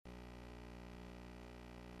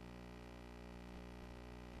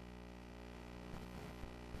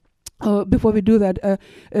Before we do that,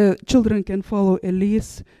 children can follow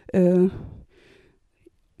Elise.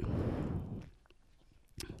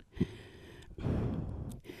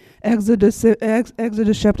 Exodus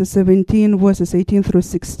chapter 17, verses 18 through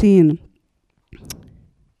 16.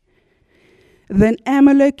 Then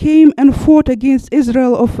Amalek came and fought against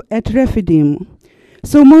Israel at Rephidim.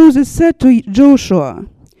 So Moses said to Joshua,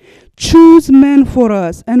 "Choose men for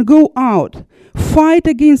us and go out, fight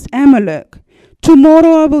against Amalek.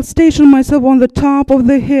 Tomorrow I will station myself on the top of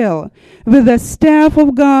the hill with the staff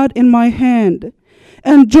of God in my hand."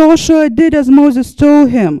 And Joshua did as Moses told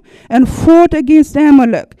him and fought against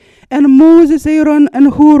Amalek. And Moses, Aaron,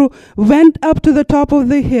 and Hur went up to the top of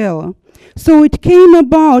the hill. So it came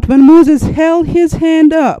about when Moses held his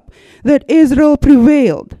hand up that Israel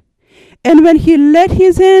prevailed. And when he let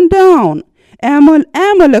his hand down,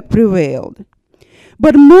 Amalek prevailed.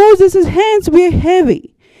 But Moses' hands were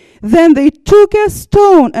heavy. Then they took a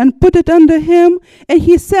stone and put it under him, and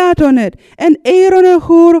he sat on it. And Aaron and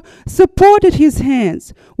Hur supported his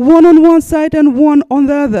hands, one on one side and one on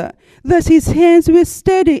the other. Thus his hands were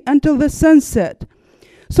steady until the sun set.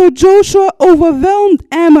 So Joshua overwhelmed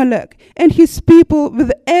Amalek and his people with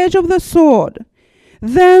the edge of the sword.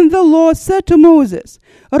 Then the Lord said to Moses,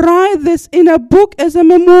 "Write this in a book as a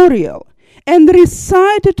memorial, and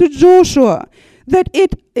recite it to Joshua, that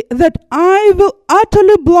I will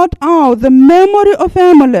utterly blot out the memory of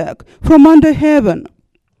Amalek from under heaven."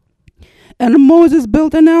 And Moses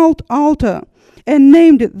built an altar and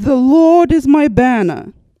named it, "The Lord is my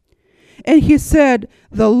banner." And he said,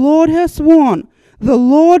 "The Lord has sworn, the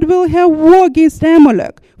Lord will have war against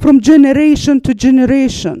Amalek from generation to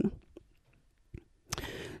generation."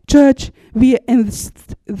 Church,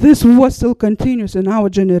 this war still continues in our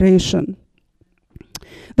generation.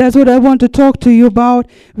 That's what I want to talk to you about.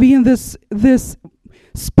 We in this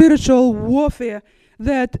spiritual warfare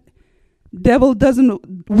that devil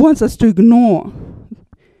wants us to ignore.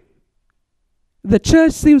 The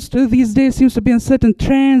church these days seems to be in certain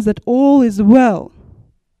trance that all is well.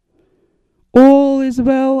 All is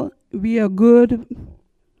well. We are good.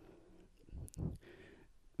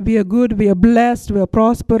 We are good. We are blessed. We are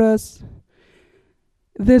prosperous.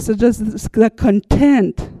 This is just the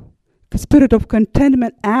content. Spirit of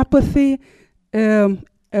contentment, apathy,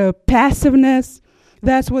 passiveness.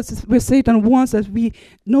 That's what Satan wants us.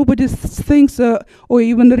 Nobody thinks, or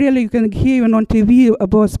even really you can hear even on TV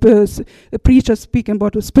about preachers speaking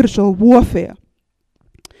about spiritual warfare.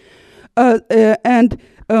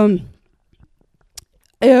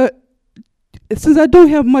 Since I don't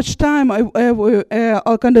have much time,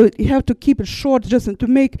 I'll kind of have to keep it short, just to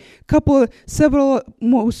make several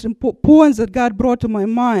most important points that God brought to my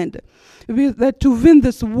mind. That to win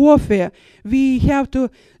this warfare, we have to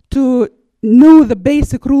know the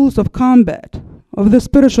basic rules of combat, of the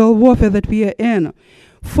spiritual warfare that we are in.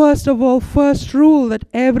 First of all, first rule that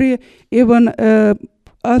even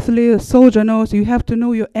earthly soldier knows, you have to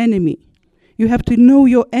know your enemy. You have to know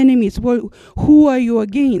your enemies. Who are you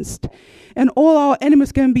against? And all our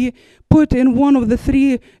enemies can be put in one of the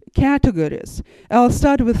three categories. I'll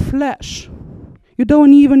start with flesh. You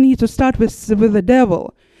don't even need to start with the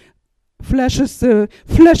devil. Flesh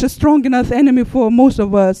is strong enough enemy for most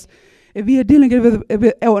of us. We are dealing with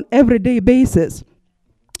on everyday basis.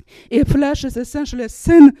 Flesh is essentially a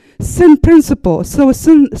sin principle, so a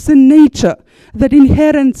sin nature, that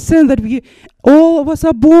inherent sin that all of us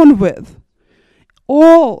are born with.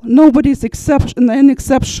 Nobody's an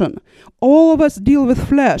exception. All of us deal with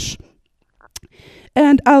flesh.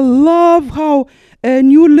 And I love how a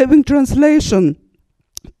New Living Translation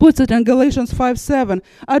puts it in Galatians 5:7.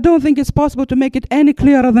 I don't think it's possible to make it any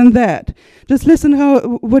clearer than that. Just listen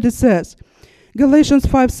what it says. Galatians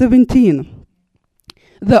 5:17.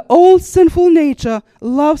 The old sinful nature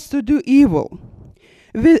loves to do evil,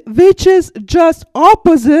 which is just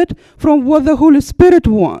opposite from what the Holy Spirit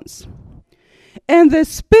wants. And the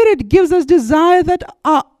Spirit gives us desires that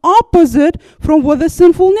are opposite from what the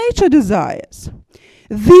sinful nature desires.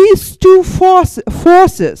 These two forces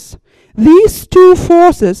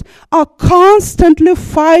are constantly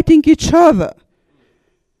fighting each other.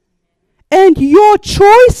 And your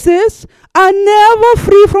choices are never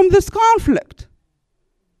free from this conflict.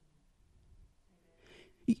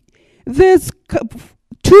 There's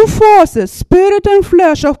two forces, spirit and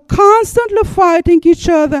flesh, are constantly fighting each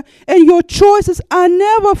other, and your choices are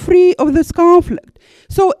never free of this conflict.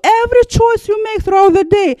 So every choice you make throughout the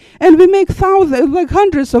day, and we make thousands,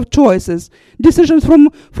 hundreds of choices, decisions from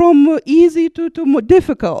easy to more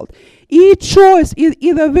difficult. Each choice is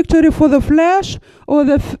either victory for the flesh or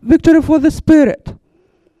the victory for the spirit.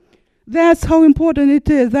 That's how important it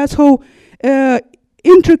is. That's how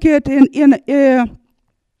intricate and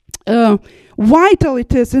vital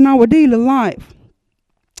it is in our daily life.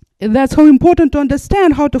 And that's how important to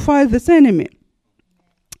understand how to fight this enemy.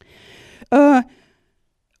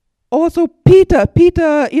 Also, Peter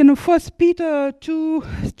in 1 Peter 2,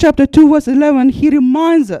 chapter 2, verse 11, he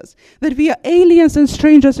reminds us that we are aliens and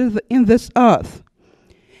strangers in this earth.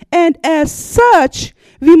 And as such,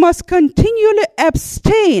 we must continually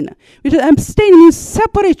abstain. Abstain means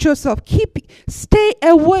separate yourself, stay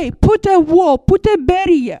away, put a wall, put a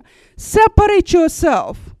barrier, separate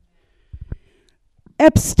yourself.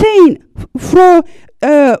 Abstain from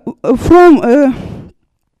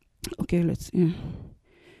okay, let's see.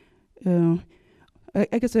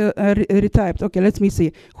 I guess retyped. Okay, let me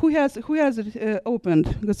see. Who has it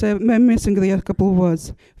opened? Because I'm missing the couple of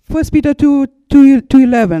words. 1 Peter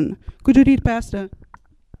 2:11. Could you read, Pastor?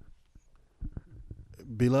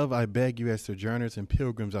 Beloved, I beg you as sojourners and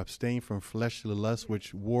pilgrims, abstain from fleshly lusts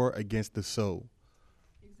which war against the soul.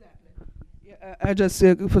 I just,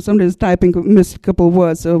 for some reason, typing, missed a couple of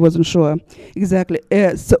words, so I wasn't sure. Exactly.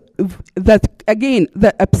 So that, again,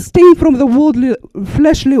 that abstain from the worldly,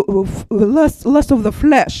 fleshly lust of the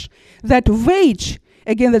flesh, that wage,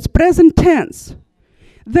 again, that's present tense,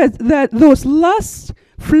 that those lusts,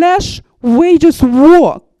 flesh wages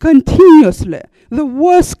war continuously. The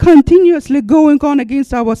war's continuously going on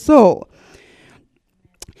against our soul.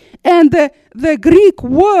 And the Greek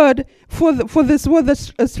word for this word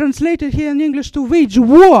that's translated here in English to wage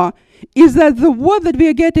war is that the word that we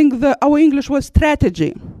are getting, our English word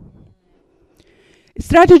strategy.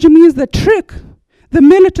 Strategy means the trick, the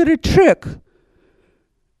military trick,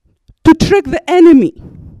 to trick the enemy.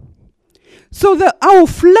 So that our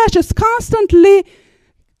flesh is constantly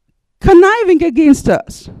conniving against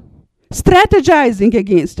us, strategizing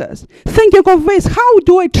against us, thinking of ways, how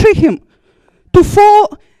do I trick him to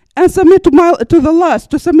fall and submit to the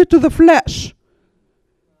lust, to submit to the flesh.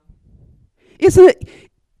 If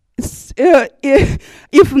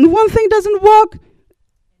one thing doesn't work,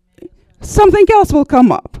 something else will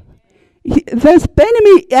come up. The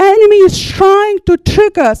enemy is trying to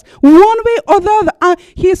trick us one way or the other.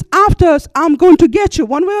 He is after us. I'm going to get you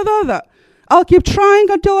one way or the other. I'll keep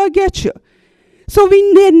trying until I get you. So we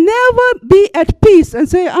need never be at peace and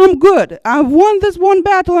say, I'm good. I've won this one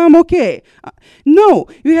battle. I'm okay. No,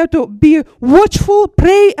 you have to be watchful,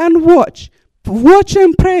 pray and watch. Watch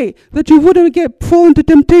and pray that you wouldn't fall into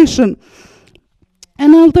temptation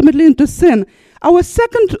and ultimately into sin. Our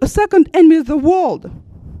second enemy is the world.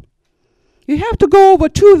 You have to go over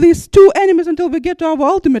these two enemies until we get to our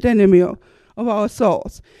ultimate enemy of our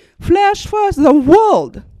souls. Flesh first, the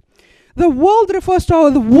world. The world refers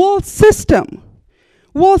to the world system.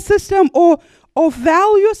 World system or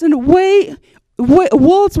values and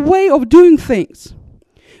world's way of doing things.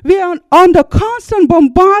 We are under constant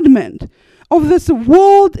bombardment of this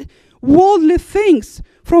worldly things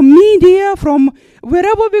from media, from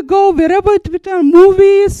wherever we go, wherever we turn,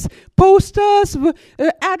 movies, posters,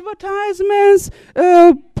 advertisements,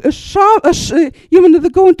 even if they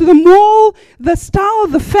go into the mall, the style,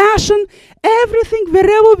 the fashion, everything,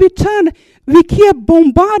 wherever we turn, we keep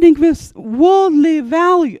bombarding with worldly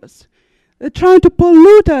values. They're trying to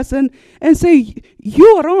pollute us and say,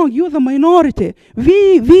 you're wrong, you're the minority.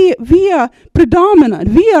 We are predominant,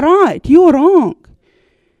 we are right, you're wrong.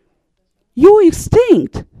 You're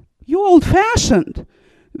extinct, you're old-fashioned.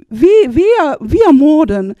 We are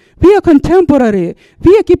modern, we are contemporary,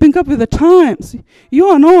 we are keeping up with the times. You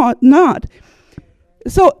are not.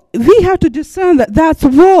 So we have to discern that that's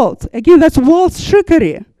world. Again, that's world's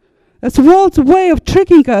trickery. That's the world's way of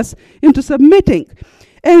tricking us into submitting.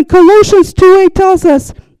 And Colossians 2:8 tells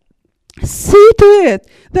us, see to it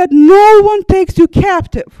that no one takes you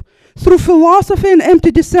captive through philosophy and empty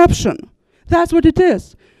deception. That's what it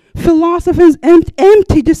is. Philosophy is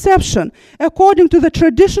empty deception, according to the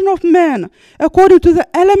tradition of men, according to the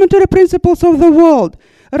elementary principles of the world,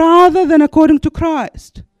 rather than according to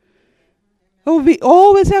Christ. So we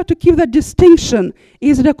always have to keep that distinction.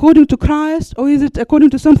 Is it according to Christ or is it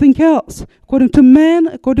according to something else? According to men,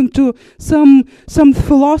 according to some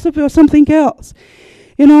philosophy or something else.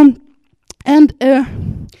 And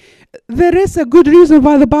there is a good reason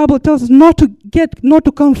why the Bible tells us not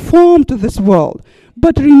to conform to this world,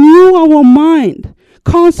 but renew our mind,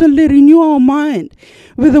 constantly renew our mind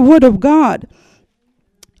with the Word of God.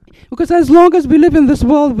 Because as long as we live in this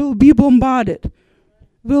world, we'll be bombarded.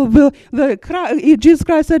 Jesus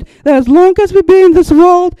Christ said that as long as we be in this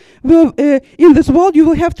world, you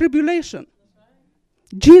will have tribulation.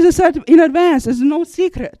 Jesus said in advance, it's no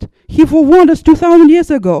secret. He forewarned us 2,000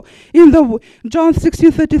 years ago. In the John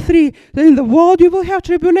 16:33, in the world you will have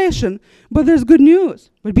tribulation, but there's good news.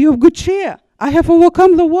 But be of good cheer. I have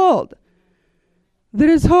overcome the world. There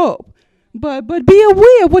is hope. But be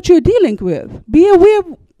aware of what you're dealing with. Be aware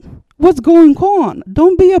of what's going on.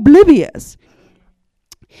 Don't be oblivious.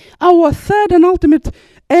 Our third and ultimate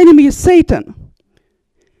enemy is Satan.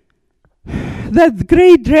 That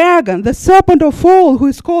great dragon, the serpent of old, who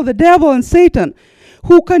is called the devil and Satan,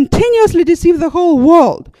 who continuously deceives the whole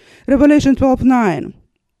world. Revelation 12:9.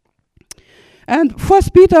 And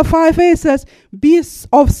 1 Peter 5:8 says, be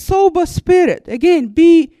of sober spirit. Again,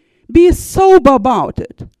 be sober about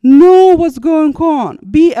it. Know what's going on.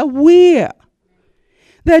 Be aware.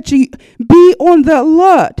 That you be on the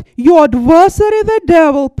alert. Your adversary, the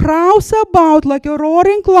devil, prowls about like a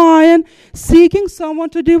roaring lion, seeking someone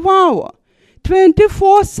to devour.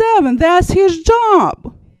 24/7, that's his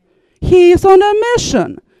job. He is on a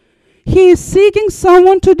mission. He is seeking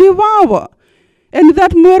someone to devour. And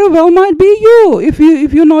that very well might be you if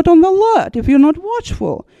you're not on the alert, if you're not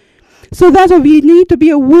watchful. So that's why we need to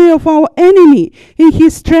be aware of our enemy in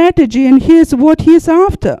his strategy and what he is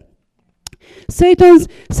after. Satan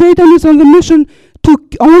is on the mission he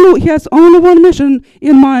has only one mission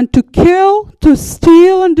in mind: to kill, to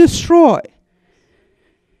steal, and destroy.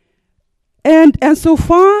 And so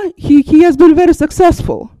far he has been very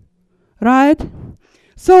successful, right?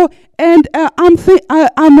 So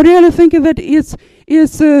I'm really thinking that it's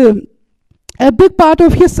a big part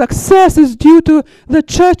of his success is due to the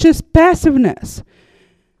church's passiveness.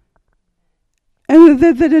 And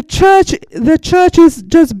the church is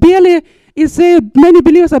just barely. Many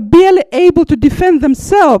believers are barely able to defend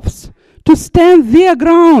themselves, to stand their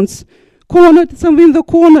grounds, somewhere in the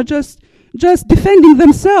corner, just defending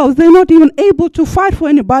themselves. They're not even able to fight for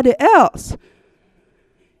anybody else.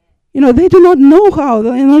 They do not know how.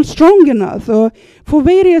 They're not strong enough, or for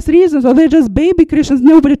various reasons, or they're just baby Christians.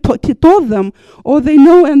 Nobody taught them, or they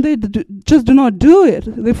know and they just do not do it.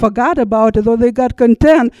 They forgot about it, or they got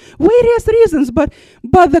content. Various reasons, but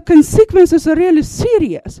the consequences are really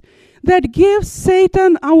serious. That gives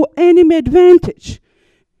Satan, our enemy,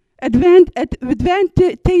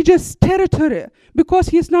 advantageous territory, because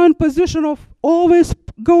he's now in position of always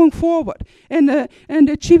going forward and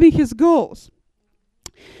achieving his goals.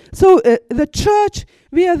 So the church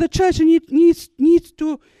needs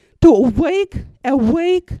to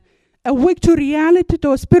awake to reality,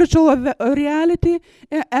 to a spiritual reality,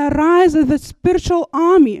 arise as the spiritual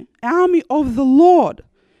army of the Lord.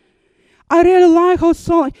 I really like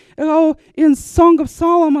how in Song of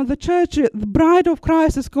Solomon, the church, the bride of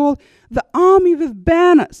Christ, is called the army with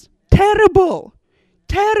banners. Terrible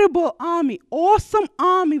army, awesome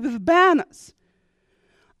army with banners.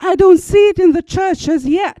 I don't see it in the church as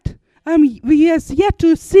yet. We have yet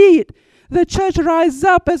to see it. The church rise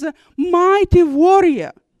up as a mighty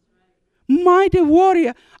warrior.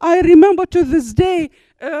 I remember to this day,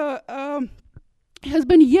 it has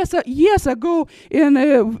been years ago in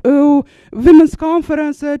a women's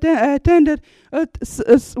conference I attended.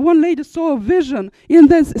 One lady saw a vision, and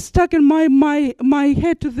that's stuck in my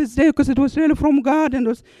head to this day, because it was really from God and it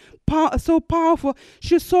was so powerful.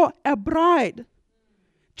 She saw a bride,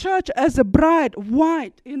 church as a bride,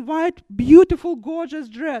 in white, beautiful, gorgeous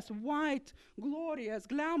dress, white, glorious,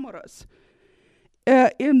 glamorous,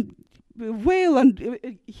 in veil and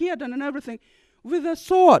hidden and everything, with a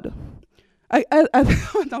sword. I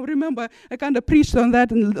now remember I kind of preached on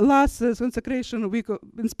that in the last consecration week,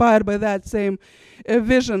 inspired by that same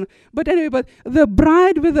vision. But anyway, the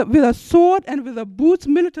bride with a sword and with the boots,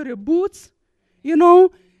 military boots,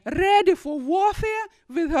 ready for warfare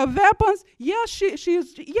with her weapons. Yes,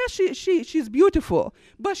 she's beautiful,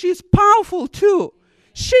 but she's powerful too.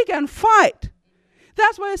 She can fight.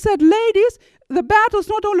 That's why I said, ladies, the battle's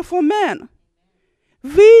not only for men.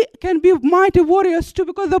 We can be mighty warriors too,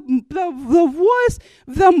 because the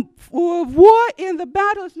war in the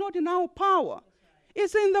battle is not in our power.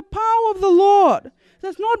 It's in the power of the Lord.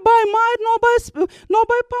 That's not by might, not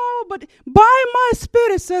by power, but by my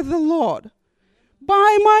spirit, says the Lord.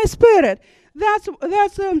 By my spirit. That's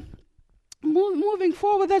moving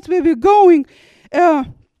forward. That's where we're going. Let's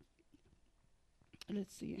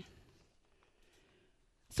see.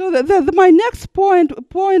 So my next point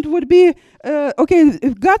would be,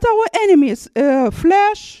 we've got our enemies,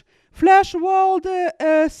 flesh world,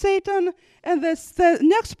 Satan, and the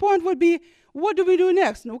next point would be, what do we do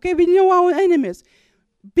next? Okay, we know our enemies.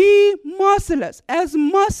 Be merciless as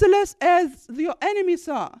your enemies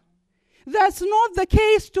are. That's not the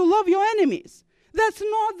case to love your enemies. That's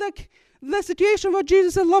not the situation where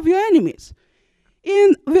Jesus said, love your enemies.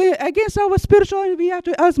 against our spiritual enemy, we have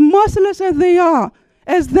to, as merciless as they are,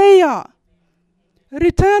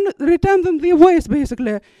 return them their ways,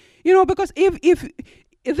 basically. Because if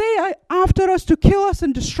they are after us to kill us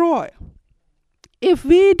and destroy, if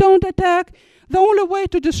we don't attack, the only way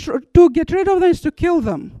to get rid of them is to kill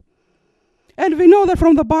them. And we know that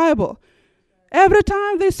from the Bible. Every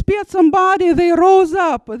time they speared somebody, they rose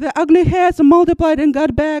up, the ugly heads multiplied and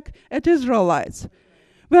got back at Israelites.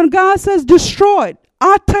 When God says destroyed,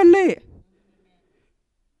 utterly,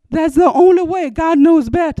 that's the only way. God knows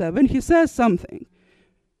better when he says something.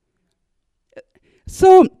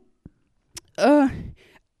 So,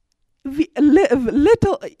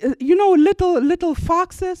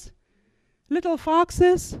 little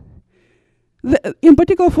foxes, in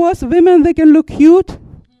particular for us women, they can look cute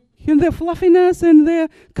in their fluffiness and their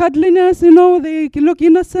cuddliness, they can look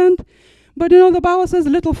innocent. But the Bible says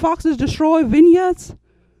little foxes destroy vineyards.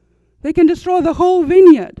 They can destroy the whole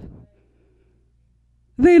vineyard.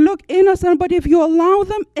 They look innocent, but if you allow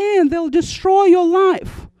them in, they'll destroy your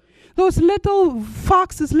life. Those little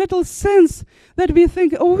foxes, little sins that we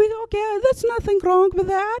think, okay, there's nothing wrong with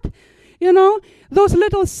that. Those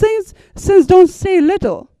little sins don't stay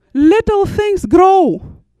little. Little things grow.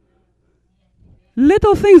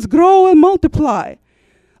 Little things grow and multiply.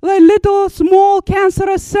 Like little small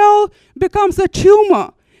cancerous cell becomes a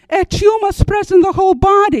tumor. A tumor spreads in the whole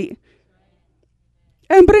body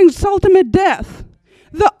and brings ultimate death.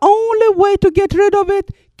 The only way to get rid of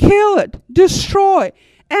it, kill it, destroy,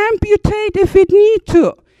 amputate if it need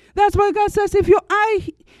to. That's why God says if your eye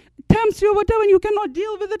tempts you, whatever, and you cannot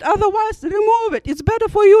deal with it, otherwise remove it. It's better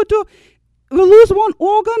for you to lose one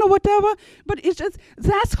organ or whatever, but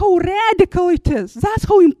that's how radical it is. That's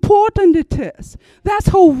how important it is. That's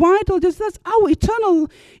how vital it is. That's our eternal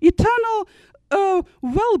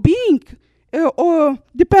well-being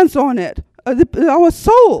depends on it. Our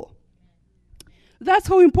soul. That's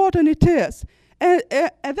how important it is. And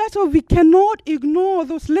that's why we cannot ignore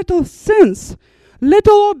those little sins.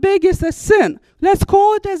 Little or big is a sin. Let's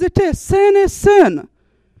call it as it is. Sin is sin.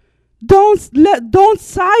 Don't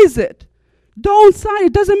size it. Don't size it.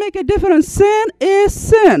 It doesn't make a difference. Sin is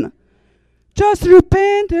sin. Just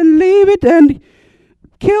repent and leave it and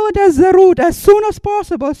kill it as the root as soon as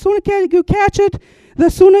possible. As soon as you catch it, the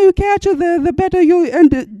sooner you catch it, the better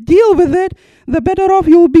and deal with it, the better off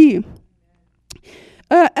you'll be.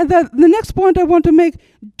 And the next point I want to make,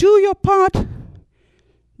 do your part.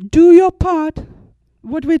 Do your part.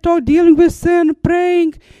 What we talk, dealing with sin,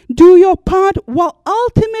 praying, do your part while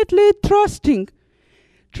ultimately trusting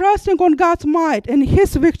on God's might and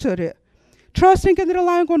his victory. Trusting and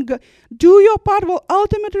relying on God. Do your part while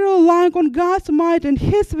ultimately relying on God's might and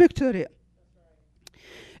his victory.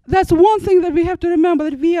 That's one thing that we have to remember,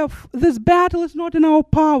 that this battle is not in our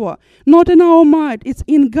power, not in our might. It's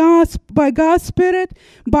by God's Spirit,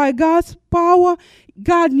 by God's power.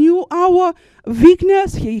 God knew our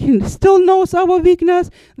weakness. He still knows our weakness.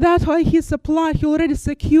 That's why he already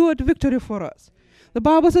secured victory for us. The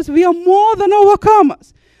Bible says we are more than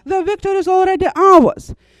overcomers. The victory is already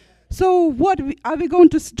ours. So are we going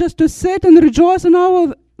to just to sit and rejoice in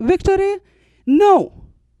our victory? No.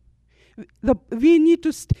 We need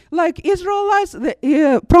to, like Israelites,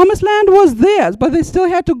 the promised land was theirs, but they still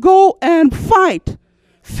had to go and fight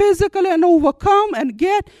physically and overcome and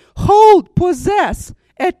get hold, possess,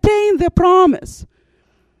 attain the promise.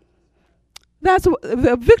 That's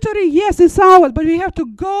the victory, yes, is ours, but we have to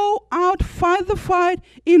go out, fight the fight,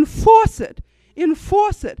 enforce it. If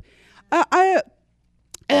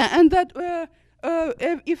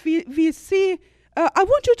we see, I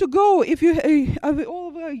want you to go, if you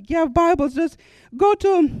all have Bibles, just go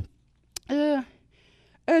to,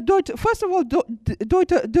 first of all,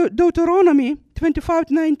 Deuteronomy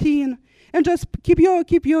 25:19, and just keep your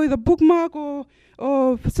the bookmark or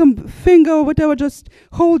some finger or whatever, just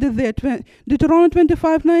hold it there. Deuteronomy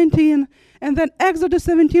 25:19, and then Exodus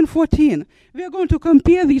 17:14. We are going to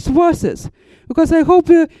compare these verses because I hope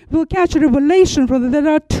we'll catch a revelation from that.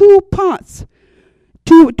 There are two parts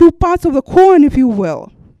of the coin, if you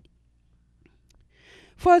will.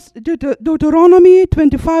 First, Deuteronomy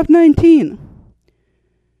 25:19.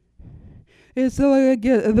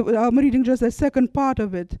 I'm reading just the second part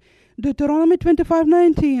of it. Deuteronomy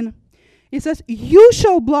 25:19. It says, "You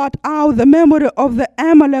shall blot out the memory of the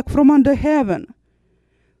Amalek from under heaven."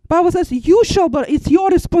 Bible says, "You shall blot." It's your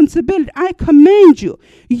responsibility. I command you.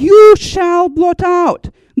 You shall blot out.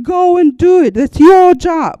 Go and do it. That's your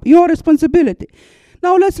job, your responsibility.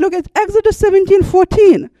 Now let's look at Exodus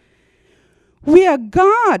 17:14, where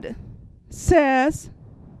God says,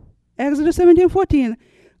 Exodus 17:14,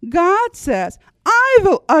 God says, I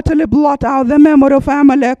will utterly blot out the memory of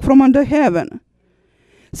Amalek from under heaven.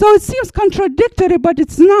 So it seems contradictory, but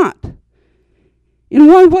it's not. In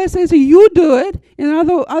one voice it says, you do it. In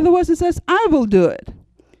other words it says, I will do it.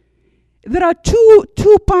 There are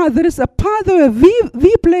two parts. There is a part where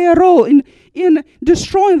we play a role in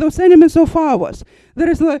destroying those enemies of ours. There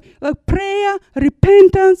is like prayer,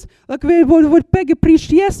 repentance, like what Peggy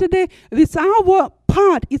preached yesterday. It's our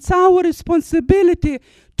part. It's our responsibility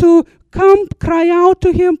to come, cry out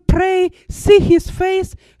to Him, pray, see His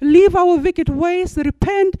face, leave our wicked ways,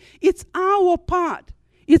 repent. It's our part.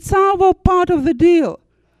 It's our part of the deal.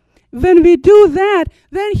 When we do that,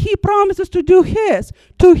 then He promises to do His,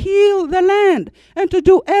 to heal the land, and to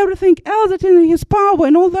do everything else that's in His power.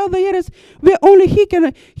 In all the other areas where only He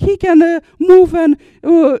can move and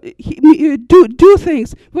do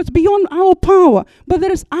things. What's beyond our power. But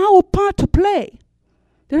there is our part to play.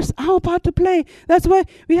 There's our part to play. That's why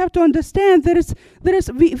we have to understand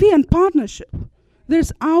we in partnership.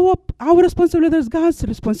 There's our responsibility. There's God's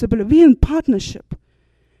responsibility. We in partnership.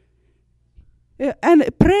 And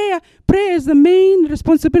prayer is the main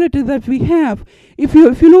responsibility that we have. If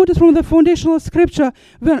you notice from the foundational scripture,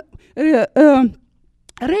 when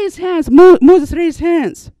raise hands, Moses raised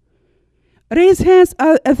hands. Raise hands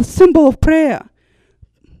are a symbol of prayer.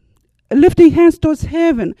 Lifting hands towards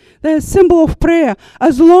heaven, they're a symbol of prayer.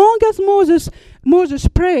 As long as Moses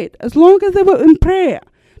prayed, as long as they were in prayer,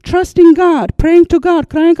 trusting God, praying to God,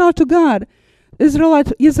 crying out to God,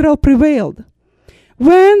 Israel prevailed.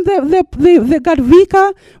 When they got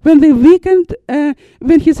weaker, when they weakened,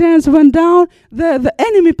 when his hands went down, the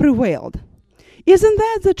enemy prevailed. Isn't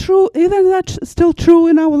that still true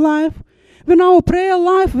in our life? When our prayer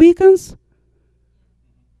life weakens,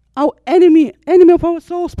 our enemy of our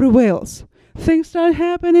souls prevails. Things start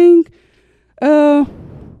happening,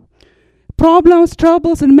 problems,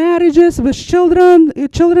 troubles in marriages with children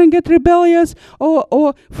get rebellious,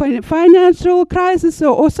 or financial crisis,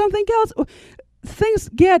 or something else. Things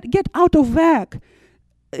get out of whack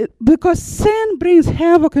because sin brings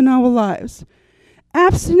havoc in our lives.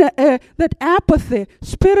 That apathy,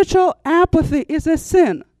 spiritual apathy, is a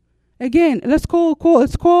sin. Again, let's call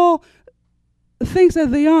things as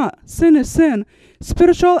they are. Sin is sin.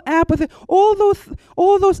 Spiritual apathy. All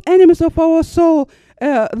those enemies of our soul,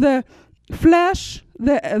 the flesh,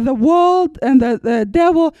 the world, and the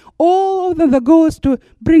devil. All of them. The goal is to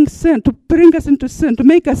bring sin, to bring us into sin, to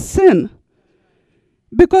make us sin.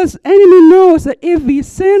 Because enemy knows that if we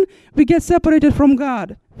sin, we get separated from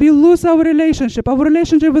God. We lose our relationship. Our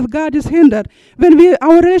relationship with God is hindered. When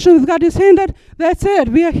our relationship with God is hindered, that's it.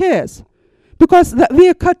 We are His. Because we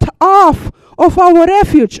are cut off of our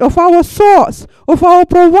refuge, of our source, of our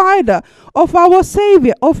provider, of our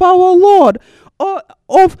Savior, of our Lord,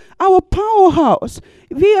 of our powerhouse.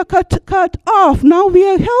 We are cut off. Now we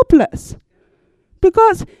are helpless.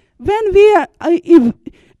 Because when we are...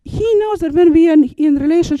 He knows that when we are in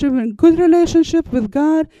relationship, in good relationship with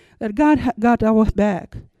God, that God got our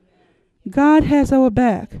back. God has our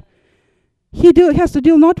back. He has to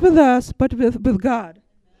deal not with us, but with God.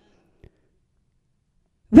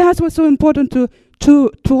 That's what's so important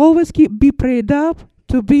to always be prayed up,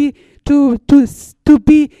 to be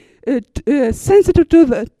sensitive to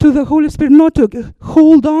the Holy Spirit, not to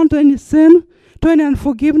hold on to any sin, to any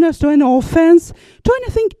unforgiveness, to any offense, to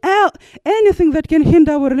anything that can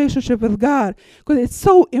hinder our relationship with God. Because it's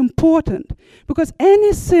so important. Because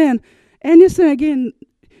any sin again,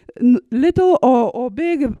 little or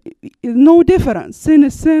big, no difference. Sin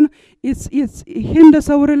is sin. It hinders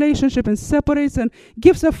our relationship and separates and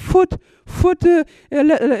gives a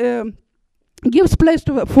gives place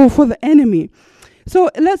for the enemy. So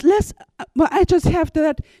I just have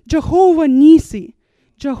that Jehovah Nissi.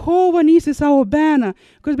 Jehovah Nissi is our banner.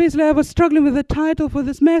 Because basically I was struggling with the title for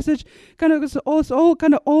this message. It's all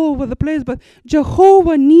over the place. But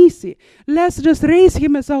Jehovah Nissi. Let's just raise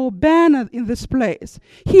Him as our banner in this place.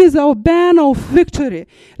 He is our banner of victory.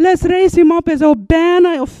 Let's raise Him up as our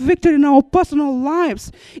banner of victory in our personal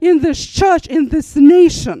lives, in this church, in this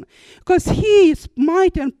nation. Because He is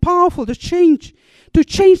mighty and powerful to change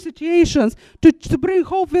situations, to bring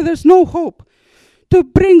hope where there's no hope. To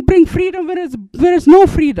bring freedom where there is no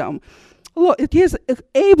freedom. Lord, He is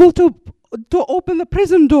able to open the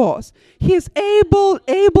prison doors. He is able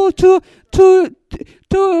to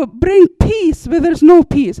bring peace where there is no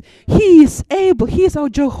peace. He is able. He is our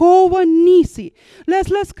Jehovah Nissi.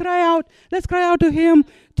 Let's cry out. Let's cry out to Him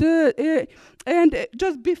and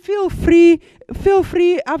just feel free. Feel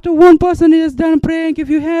free after one person is done praying. If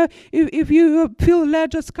you feel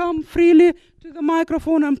led, just come freely. to the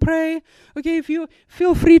microphone and pray. Okay, if you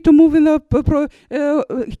feel free to move in the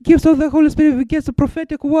gifts of the Holy Spirit, if it gets a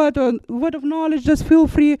prophetic word or word of knowledge, just feel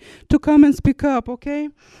free to come and speak up, okay?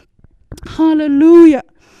 Hallelujah.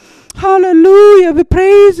 Hallelujah. We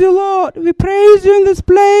praise you, Lord. We praise you in this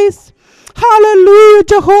place. Hallelujah,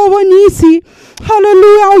 Jehovah Nisi.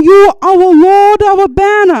 Hallelujah, you are our Lord, our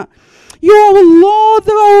banner. You are our Lord,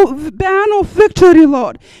 our banner of victory,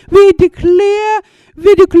 Lord. We declare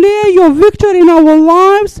your victory in our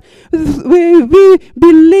lives. We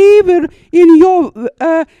believe in your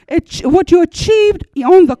what you achieved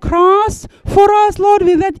on the cross for us, Lord,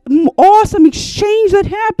 with that awesome exchange that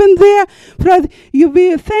happened there.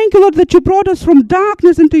 We thank you, Lord, that you brought us from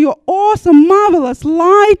darkness into your awesome, marvelous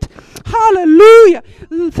light. Hallelujah.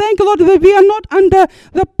 Thank you, Lord, that we are not under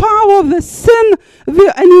the power of the sin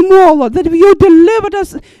anymore, Lord, that you delivered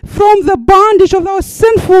us from the bondage of our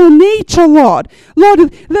sinful nature, Lord. Lord,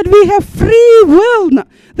 that we have free will,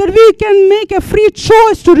 that we can make a free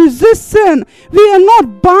choice to resist sin. We are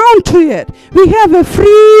not bound to it. We have a free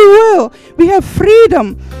will. We have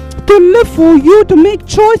freedom to live for you, to make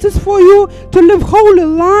choices for you, to live holy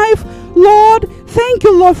life. Lord, thank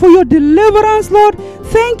you, Lord, for your deliverance, Lord.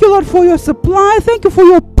 Thank you, Lord, for your supply. Thank you for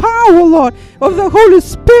your power, Lord, of the Holy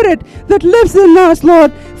Spirit that lives in us,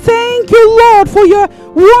 Lord. Thank you, Lord, for your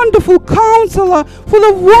wonderful counselor, for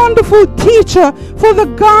the wonderful teacher, for the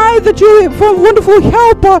guide that you, for wonderful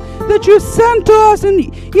helper that you sent to us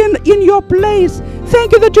in your place.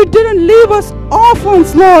 Thank you that you didn't leave us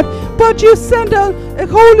orphans, Lord, but you sent a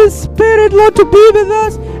Holy Spirit, Lord, to be with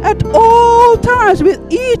us at all times, with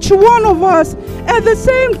each one of us at the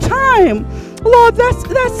same time. Lord, that's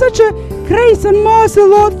such a grace and mercy,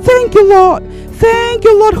 Lord. Thank you, Lord. Thank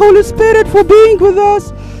you, Lord, Holy Spirit, for being with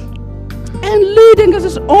us and leading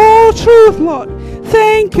us in all truth, Lord.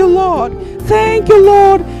 Thank you, Lord. Thank you,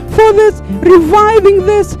 Lord, for this reviving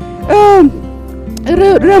this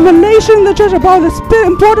revelation in the church about the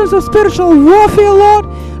importance of spiritual warfare, Lord.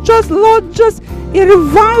 Just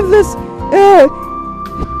revive this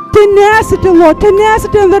tenacity, Lord.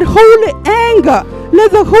 Tenacity and that holy anger.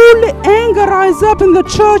 Let the holy anger rise up in the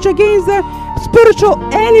church against the spiritual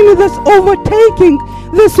enemy that's overtaking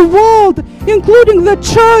this world, including the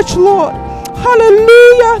church, Lord.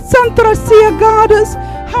 Hallelujah. Santra Sia Goddess.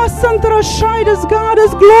 Ha Santra Shidas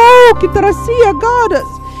Goddess. Glory Kitrasia Goddess.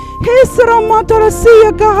 Hesra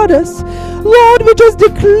Matarasia Goddess. Lord, we just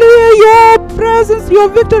declare your presence, your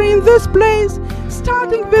victory in this place.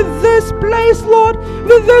 Starting with this place, Lord,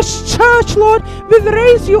 with this church, Lord, we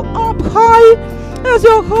raise you up high as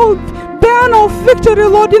your whole banner of victory,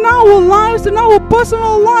 Lord, in our lives, in our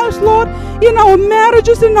personal lives, Lord, in our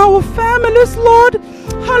marriages, in our families, Lord.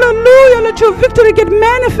 Hallelujah. Let your victory get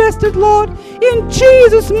manifested, Lord, in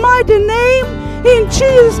Jesus' mighty name. In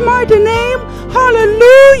Jesus' mighty name.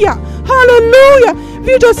 Hallelujah. Hallelujah.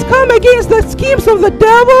 We just come against the schemes of the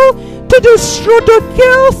devil to destroy, to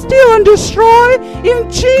kill, steal, and destroy. In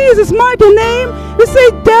Jesus' mighty name, we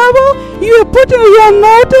say, devil, you are putting your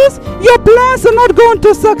notice. Your plans are not going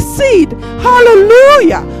to succeed.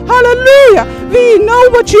 Hallelujah. Hallelujah. We know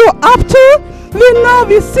what you're up to.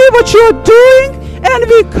 We see what you're doing. And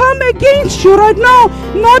we come against you right now,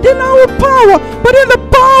 not in our power, but in the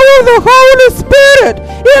power of the Holy Spirit.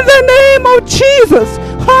 In the name of Jesus.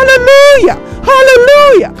 Hallelujah.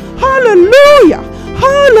 Hallelujah. Hallelujah.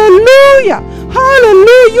 Hallelujah.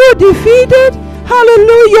 Hallelujah. You're defeated.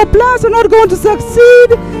 Hallelujah. Your plans are not going to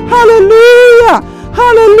succeed. Hallelujah.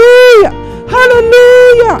 Hallelujah.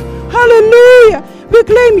 Hallelujah. Hallelujah. We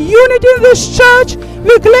claim unity in this church.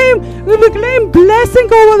 We claim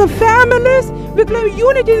blessing over the families. We claim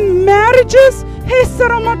unity in marriages.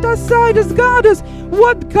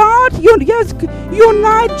 What God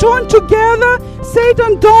unite, join together.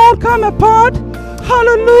 Satan, don't come apart.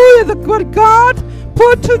 Hallelujah. What God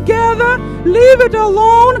put together, leave it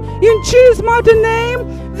alone in Jesus' mighty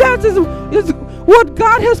name. That is what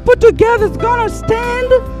God has put together is gonna stand.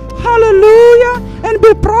 Hallelujah. And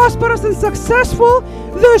be prosperous and successful.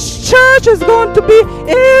 This church is going to be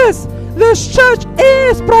this church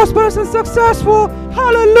is prosperous and successful.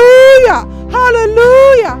 Hallelujah.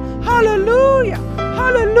 Hallelujah. Hallelujah.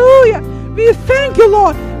 Hallelujah. We thank you,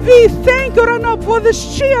 Lord. We thank you right now for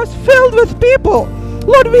this chairs filled with people.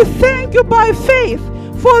 Lord, we thank you by faith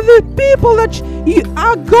for the people that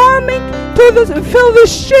are coming to fill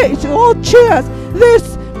this chairs, all chairs.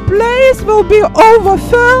 This place will be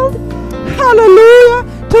overfilled. Hallelujah.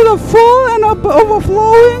 To the full and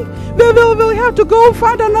overflowing. We will have to go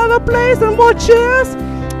find another place and more chairs.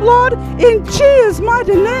 Lord, in Jesus'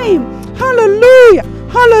 mighty name. Hallelujah.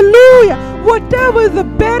 Hallelujah. Whatever the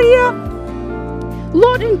barrier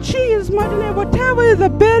Lord, in Jesus' mighty name, whatever is the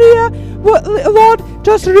barrier, Lord,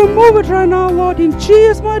 just remove it right now, Lord, in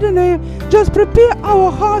Jesus' mighty name. Just prepare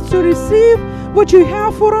our hearts to receive what you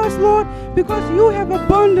have for us, Lord, because you have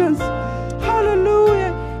abundance.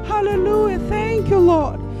 Hallelujah. Hallelujah. Thank you,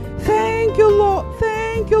 Lord. Thank you, Lord.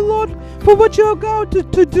 Thank you, Lord, for what you're about to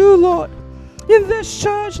do, Lord, in this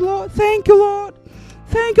church, Lord. Thank you, Lord.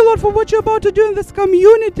 Thank you, Lord, for what you're about to do in this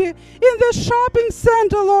community, in this shopping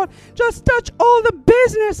center, Lord. Just touch all the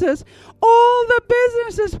businesses,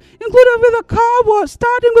 including with the car wash,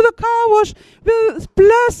 starting with the car wash.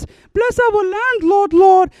 Bless our landlord,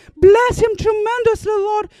 Lord. Bless him tremendously,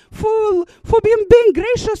 Lord, for being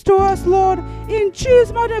gracious to us, Lord. In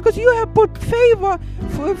Jesus' mighty name, because you have put favor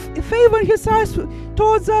in his eyes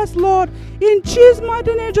towards us, Lord. In Jesus'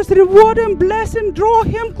 mighty name, just reward him, bless him, draw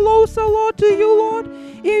him closer, Lord, to you, Lord.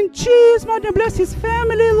 In Jesus' mighty name, bless his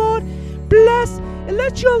family, Lord.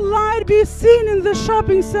 Let your light be seen in the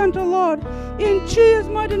shopping center, Lord. In Jesus'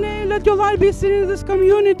 mighty name, let your light be seen in this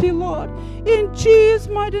community, Lord. In Jesus'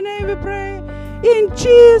 mighty name we pray. In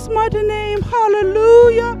Jesus' mighty name,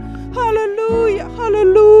 hallelujah, hallelujah,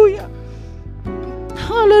 hallelujah.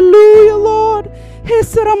 Hallelujah, Lord.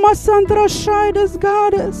 Heseramasandra Shidas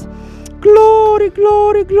Goddess. Glory,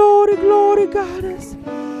 glory, glory, glory, Goddess.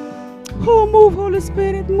 Oh, move, Holy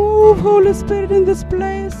Spirit. Move, Holy Spirit, in this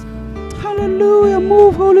place. Hallelujah.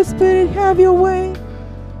 Move, Holy Spirit. Have your way.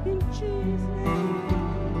 In Jesus' name.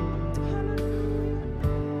 Hallelujah.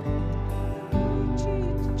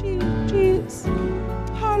 Jesus.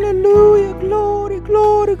 Hallelujah. Glory,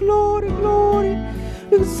 glory, glory, glory.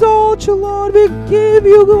 We exalt you, Lord. We give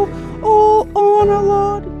you all honor,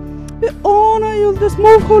 Lord. We honor you. Just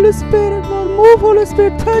move, Holy Spirit, Lord. Move, Holy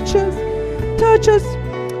Spirit. Touch us. Touch us.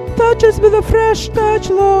 Touch us with a fresh touch,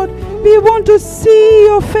 Lord. We want to see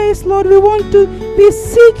your face, Lord. We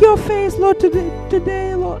seek your face, Lord,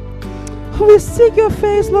 today, Lord. We seek your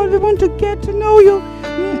face, Lord. We want to get to know you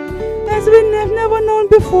as we have never known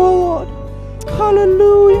before, Lord.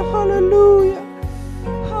 Hallelujah, hallelujah,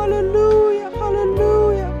 hallelujah,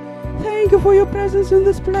 hallelujah. Thank you for your presence in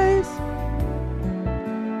this place.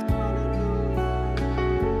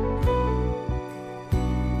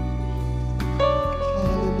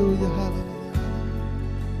 Hallelujah, hallelujah.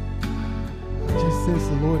 I just sense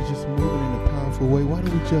the Lord is just moving in a powerful way. Why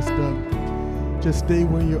don't we just stay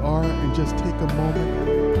where you are and just take a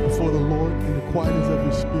moment before the Lord in the quietness of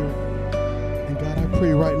your spirit. And God, I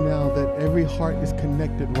pray right now that every heart is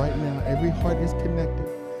connected right now. Every heart is connected.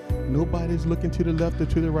 Nobody's looking to the left or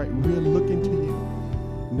to the right. We're looking to you.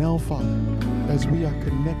 Now, Father, as we are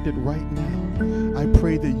connected right now, I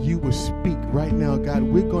pray that you will speak right now, God.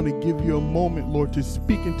 We're going to give you a moment, Lord, to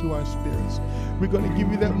speak into our spirits. We're going to give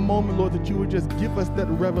you that moment, Lord, that you would just give us that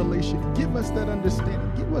revelation, give us that understanding,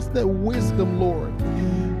 give us that wisdom, Lord.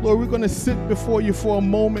 Lord, we're going to sit before you for a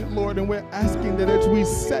moment, Lord, and we're asking that as we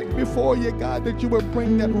sat before you, God, that you would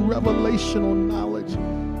bring that revelational knowledge.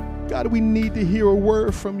 God, we need to hear a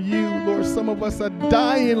word from you, Lord. Some of us are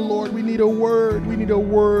dying, Lord. We need a word. We need a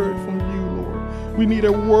word from you, Lord. We need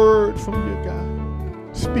a word from you, God.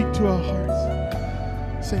 Speak to our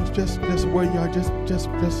hearts. Saints, just where you are, just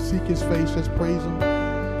seek his face, just praise him.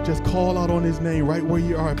 Just call out on his name right where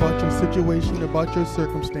you are about your situation, about your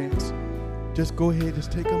circumstance. Just go ahead,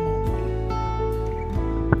 just take a moment.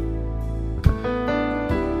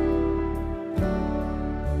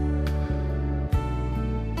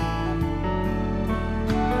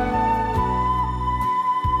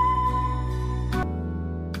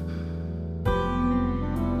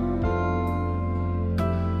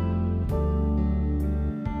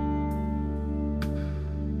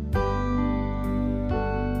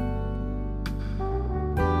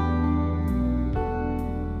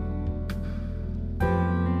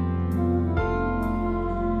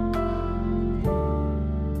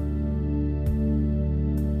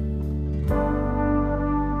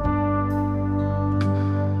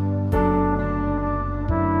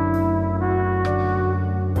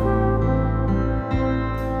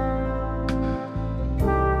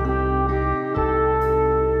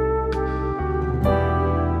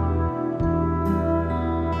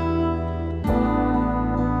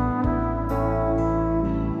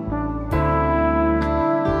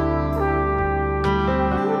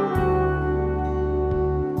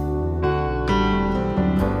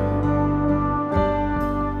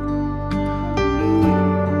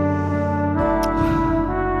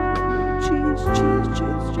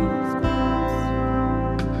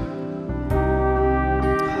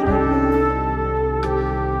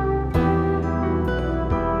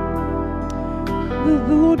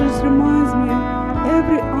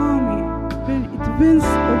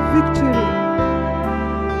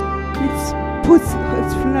 puts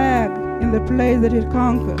its flag in the place that it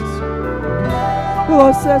conquers. The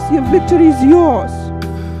Lord says, your victory is yours.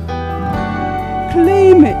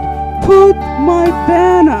 Claim it. Put my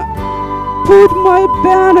banner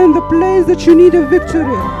in the place that you need a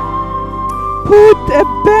victory. Put a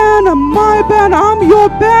banner, my banner. I'm your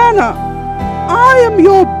banner. I am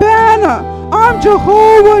your banner. I'm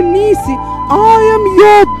Jehovah Nisi. I am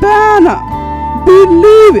your banner.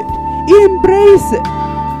 Believe it. Embrace it.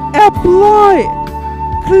 Apply it.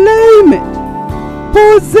 Claim it.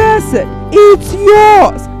 Possess it. It's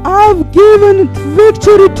yours. I've given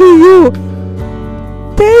victory to you.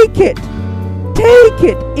 Take it. Take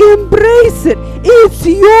it. Embrace it. It's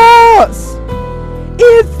yours.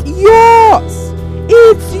 It's yours.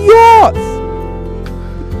 It's yours.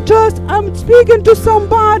 Just, I'm speaking to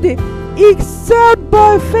somebody. Accept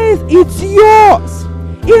by faith. It's yours.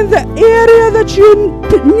 In the area that you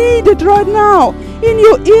need it right now. In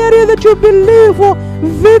your area that you believe for,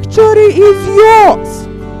 victory is yours.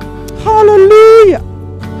 Hallelujah.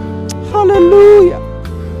 Hallelujah.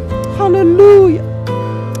 Hallelujah.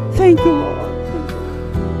 Thank you, Lord.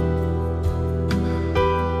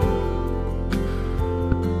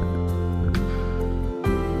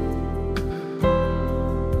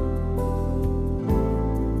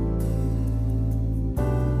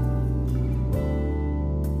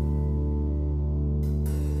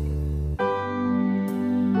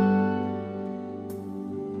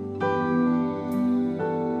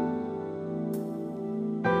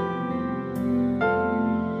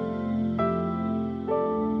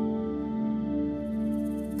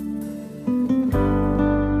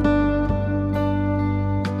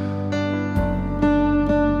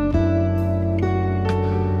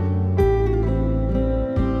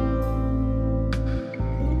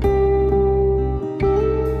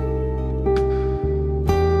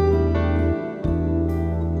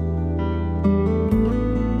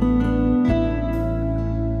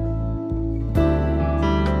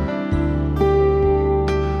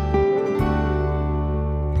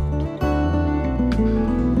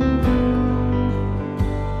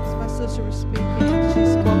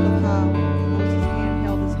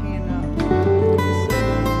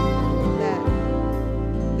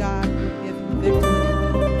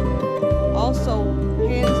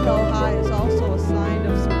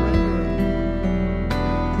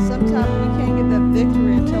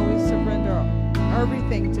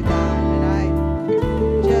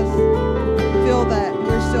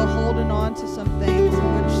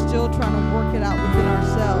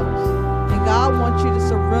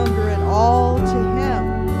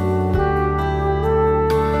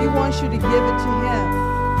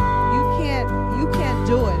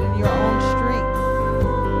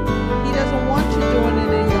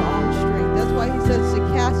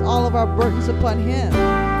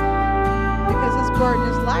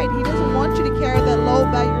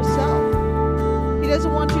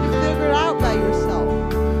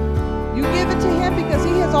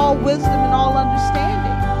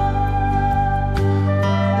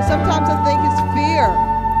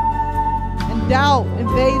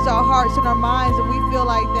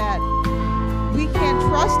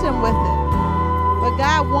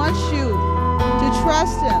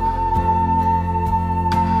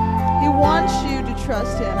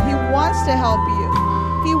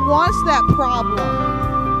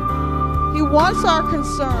 Our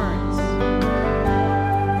concerns.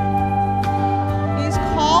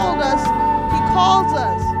 He calls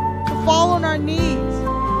us to fall on our knees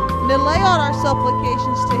and to lay out our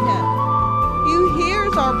supplications to Him. He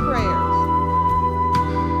hears our prayers.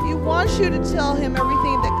 He wants you to tell Him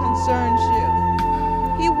everything that concerns you.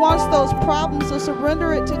 He wants those problems, so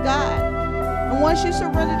surrender it to God. And once you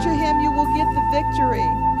surrender to Him, you will get the victory.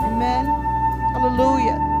 Amen.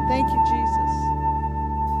 Hallelujah. Thank you, Jesus.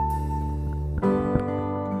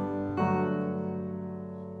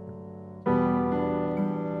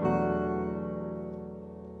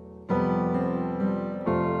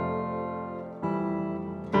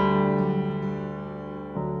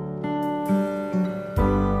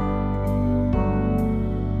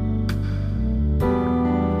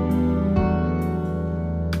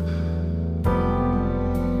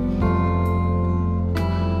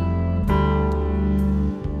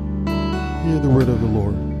 Hear the word of the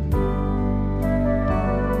Lord.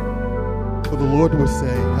 For the Lord will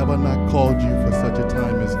say, have I not called you for such a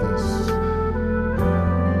time as this?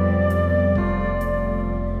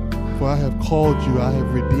 For I have called you, I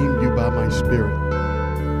have redeemed you by my Spirit.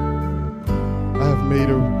 I have made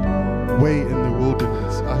a way in the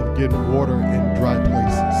wilderness. I have given water in dry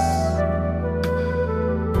places.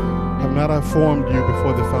 Have not I formed you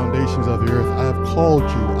before the foundations of the earth. I have called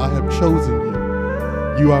you. I have chosen you.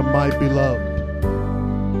 You are my beloved.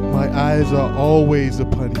 My eyes are always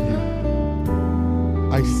upon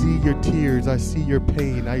you. I see your tears. I see your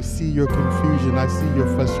pain. I see your confusion. I see your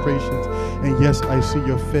frustrations. And yes, I see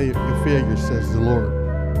your failure, says the Lord.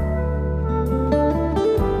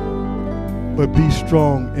 But be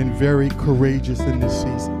strong and very courageous in this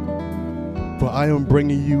season. For I am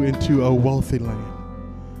bringing you into a wealthy land.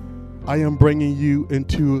 I am bringing you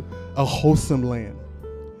into a wholesome land.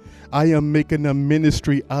 I am making a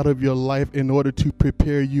ministry out of your life in order to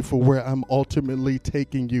prepare you for where I'm ultimately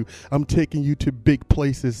taking you. I'm taking you to big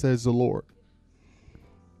places, says the Lord.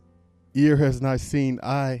 Ear has not seen,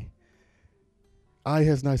 eye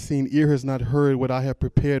has not seen, ear has not heard what I have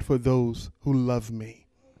prepared for those who love me.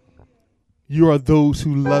 You are those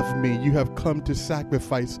who love me. You have come to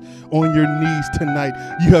sacrifice on your knees tonight.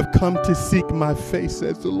 You have come to seek my face,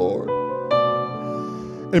 says the Lord.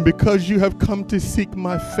 And because you have come to seek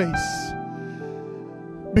my face,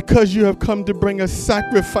 because you have come to bring a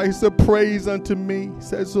sacrifice of praise unto me,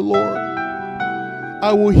 says the Lord,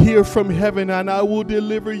 I will hear from heaven and I will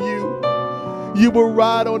deliver you. You will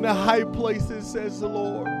ride on the high places, says the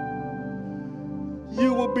Lord.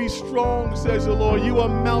 You will be strong, says the Lord. You will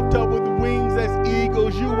mount up with wings as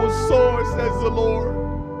eagles. You will soar, says the Lord.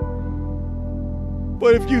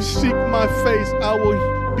 But if you seek my face, I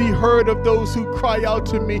will be heard of those who cry out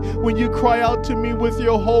to me. When you cry out to me with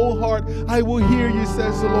your whole heart, I will hear you,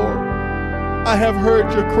 says the Lord. I have heard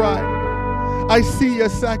your cry. I see your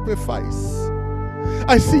sacrifice.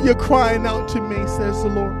 I see you crying out to me, says the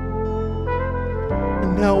Lord.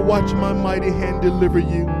 And now watch my mighty hand deliver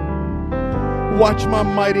you. Watch my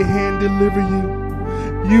mighty hand deliver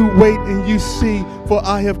you. You wait and you see, for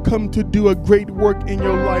I have come to do a great work in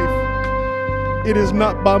your life. It is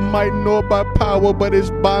not by might nor by power, but it's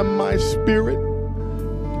by my spirit.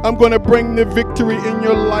 I'm going to bring the victory in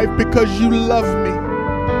your life because you love me.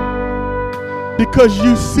 Because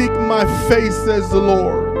you seek my face, says the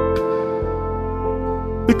Lord.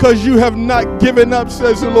 Because you have not given up,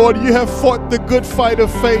 says the Lord. You have fought the good fight of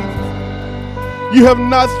faith. You have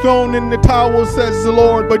not thrown in the towel, says the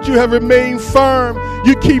Lord, but you have remained firm.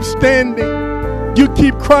 You keep standing. You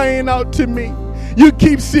keep crying out to me. You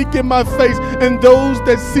keep seeking my face, and those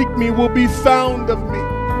that seek me will be found of me.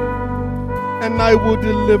 And I will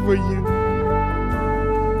deliver you.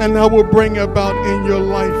 And I will bring about in your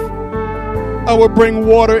life. I will bring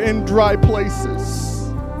water in dry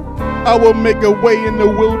places. I will make a way in the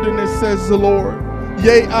wilderness, says the Lord.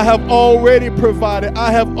 Yea, I have already provided.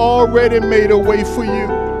 I have already made a way for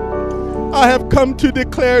you. I have come to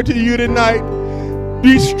declare to you tonight,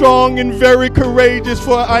 be strong and very courageous,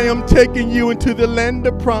 for I am taking you into the land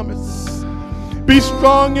of promise. Be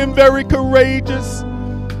strong and very courageous,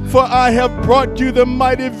 for I have brought you the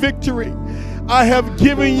mighty victory. I have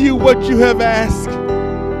given you what you have asked.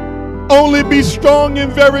 Only be strong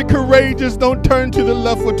and very courageous. Don't turn to the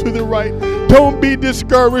left or to the right. Don't be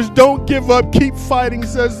discouraged. Don't give up. Keep fighting,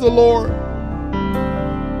 says the Lord.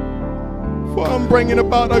 For I'm bringing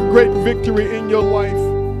about a great victory in your life.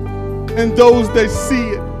 And those that see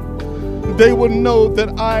it, they will know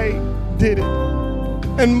that I did it.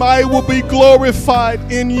 And I will be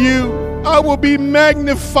glorified in you. I will be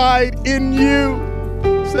magnified in you,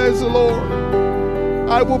 says the Lord.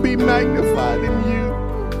 I will be magnified in you.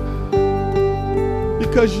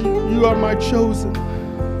 Because you are my chosen.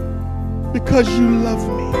 Because you love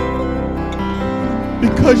me.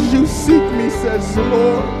 Because you seek me, says the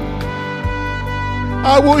Lord.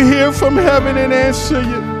 I will hear from heaven and answer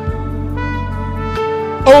you.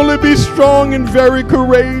 Only be strong and very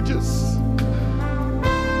courageous.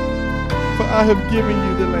 For I have given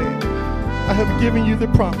you the land. I have given you the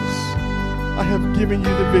promise. I have given you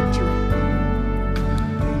the victory.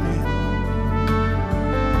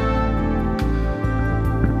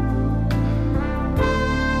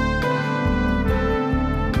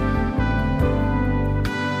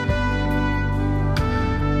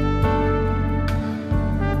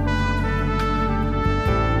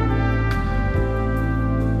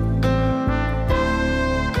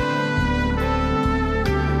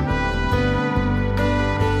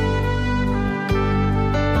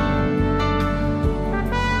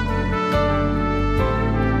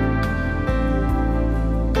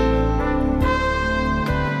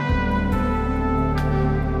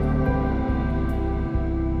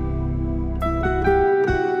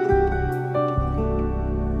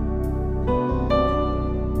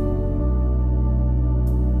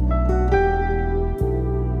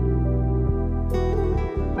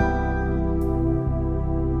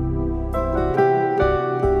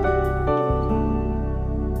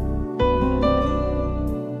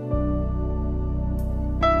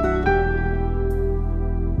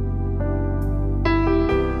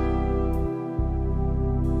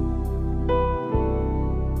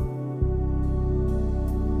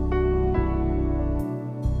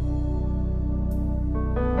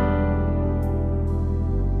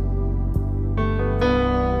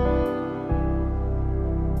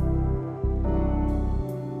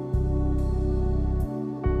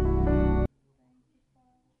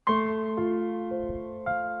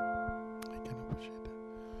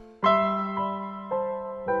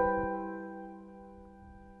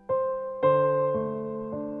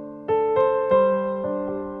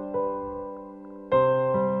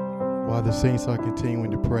 the saints are continuing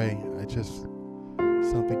to pray,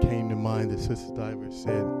 something came to mind that Sister Daiva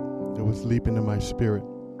said that was leaping in my spirit.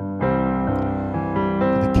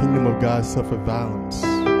 The kingdom of God suffer violence,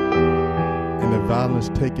 and the violence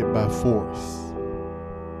take it by force.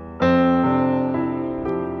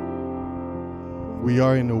 We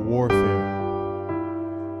are in a warfare.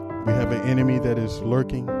 We have an enemy that is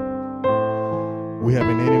lurking. We have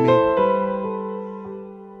an enemy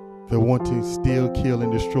that want to steal, kill,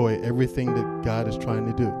 and destroy everything that God is trying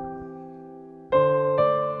to do.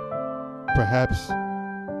 Perhaps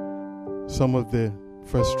some of the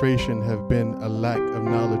frustration have been a lack of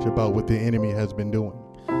knowledge about what the enemy has been doing.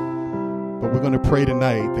 But we're going to pray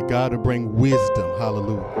tonight that God will bring wisdom,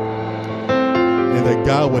 hallelujah, and that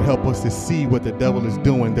God would help us to see what the devil is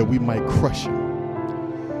doing, that we might crush him.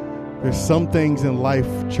 There's some things in life,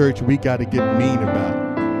 church, we got to get mean about.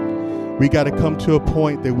 We got to come to a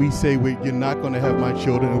point that we say, you're not going to have my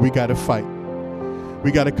children, and we got to fight.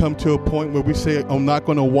 We got to come to a point where we say, I'm not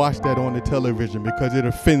going to watch that on the television because it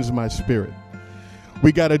offends my spirit.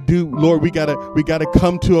 We got to Lord, we got to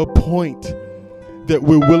come to a point that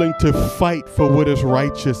we're willing to fight for what is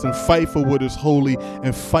righteous and fight for what is holy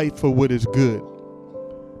and fight for what is good.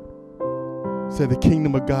 Say the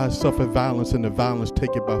kingdom of God suffer violence, and the violence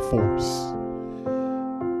take it by force.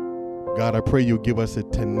 God, I pray you'll give us a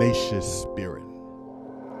tenacious spirit.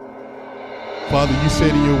 Father, you said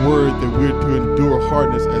in your word that we're to endure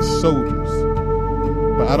hardness as soldiers.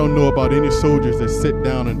 But I don't know about any soldiers that sit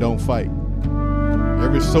down and don't fight.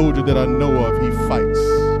 Every soldier that I know of, he fights.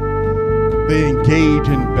 They engage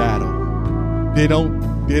in battle. They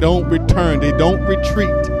don't return. They don't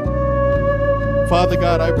retreat. Father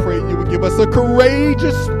God, I pray you would give us a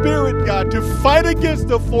courageous spirit, God, to fight against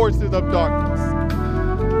the forces of darkness.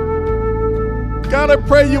 God, I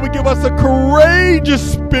pray you would give us a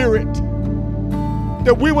courageous spirit,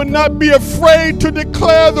 that we would not be afraid to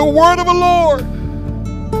declare the word of the Lord,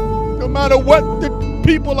 no matter what the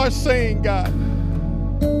people are saying, God.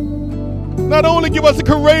 Not only give us a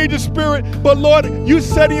courageous spirit, but Lord, you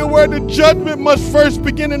said in your word that judgment must first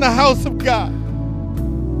begin in the house of God.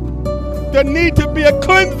 There need to be a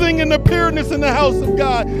cleansing and a pureness in the house of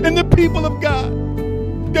God, in the people of God.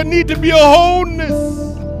 There need to be a wholeness.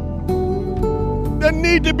 There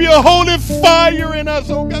need to be a holy fire in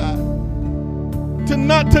us, oh God.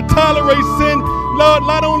 Not to tolerate sin, Lord,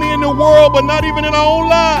 not only in the world, but not even in our own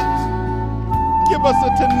lives. Give us a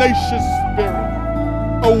tenacious spirit,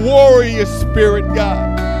 a warrior spirit,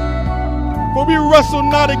 God. For we wrestle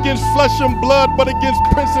not against flesh and blood, but against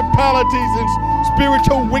principalities and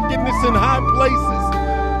spiritual wickedness in high places.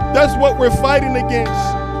 That's what we're fighting against.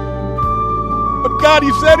 But God,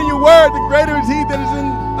 you said in your word, the greater is he that is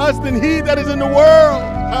in us than he that is in the world.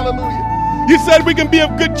 Hallelujah. You said we can be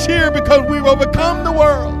of good cheer because we've overcome the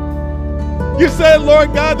world. You said,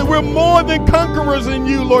 Lord God, that we're more than conquerors in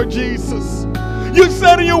you, Lord Jesus. You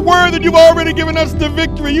said in your word that you've already given us the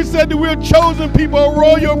victory. You said that we're a chosen people, a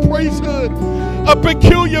royal priesthood, a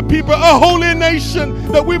peculiar people, a holy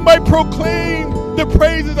nation, that we might proclaim the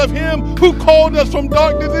praises of him who called us from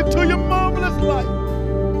darkness into your marvelous light.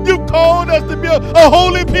 You called us to be a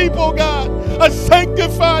holy people, God, a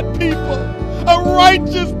sanctified people, a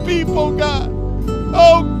righteous people, God.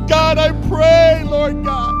 Oh, God, I pray, Lord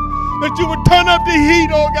God, that you would turn up the heat,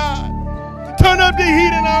 oh, God. Turn up the heat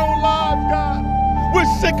in our own lives, God.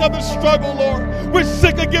 We're sick of the struggle, Lord. We're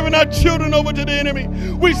sick of giving our children over to the enemy.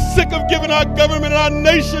 We're sick of giving our government and our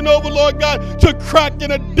nation over, Lord God, to crack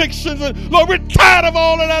and addictions. And Lord, we're tired of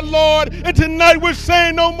all of that, Lord. And tonight we're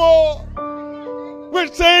saying no more. We're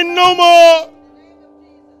saying no more.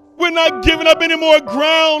 We're not giving up any more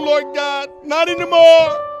ground, Lord God. Not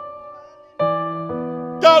anymore.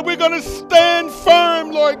 God, we're going to stand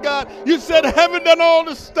firm, Lord God. You said heaven done all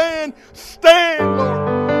to stand. Stand, Lord.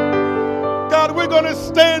 God, we're going to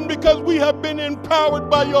stand because we have been empowered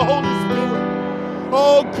by your Holy Spirit.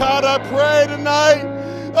 Oh, God, I pray tonight,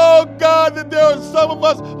 oh, God, that there are some of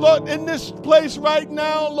us, Lord, in this place right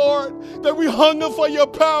now, Lord, that we hunger for your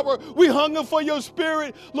power. We hunger for your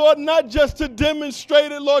spirit, Lord, not just to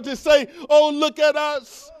demonstrate it, Lord, to say, oh, look at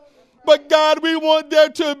us. But, God, we want there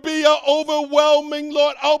to be an overwhelming,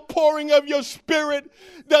 Lord, outpouring of your spirit,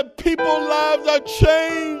 that people's lives are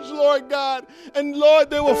changed, Lord God. And, Lord,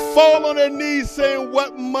 they will fall on their knees saying,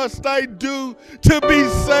 what must I do to be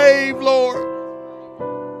saved, Lord?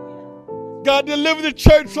 God, deliver the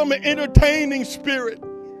church from an entertaining spirit.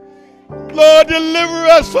 Lord, deliver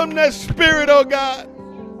us from that spirit, oh God.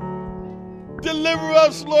 Deliver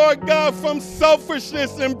us, Lord God, from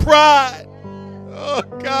selfishness and pride. Oh,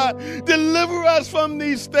 God, deliver us from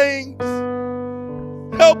these things.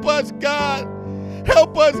 Help us, God.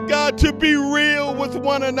 Help us, God, to be real with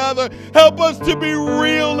one another. Help us to be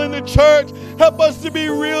real in the church. Help us to be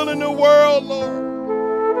real in the world, Lord.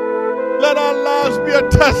 Let our lives be a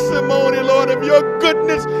testimony, Lord, of your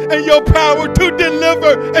goodness and your power to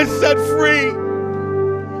deliver and set free.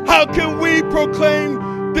 How can we proclaim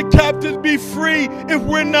the captives be free if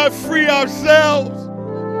we're not free ourselves?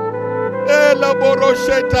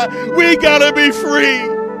 We gotta be free.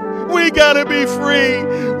 We gotta be free.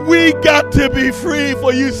 We got to be free.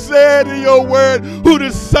 For you said in your word, who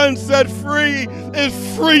the Son set free is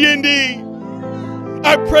free indeed.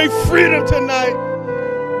 I pray freedom tonight.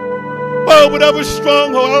 Oh, whatever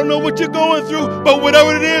stronghold, I don't know what you're going through, but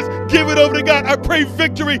whatever it is, give it over to God. I pray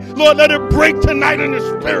victory. Lord, let it break tonight in the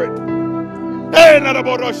spirit.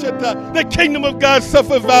 The kingdom of God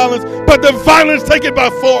suffer violence, but the violence take it by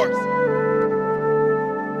force.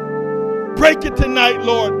 Break it tonight,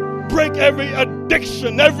 Lord. Break every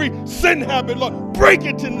addiction, every sin habit, Lord. Break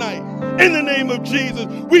it tonight. In the name of Jesus,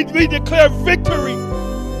 we declare victory.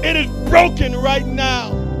 It is broken right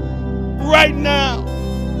now. Right now.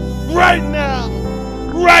 Right now.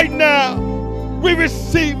 Right now. We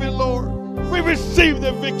receive it, Lord. We receive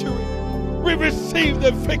the victory. We receive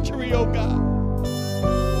the victory, oh God.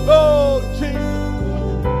 Oh, Jesus.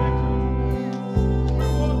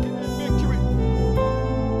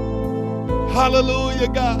 Hallelujah,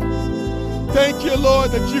 God. Thank you,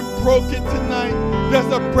 Lord, that you broke it tonight. There's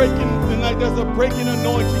a breaking tonight. There's a breaking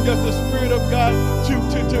anointing. There's the Spirit of God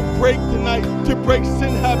to break tonight, to break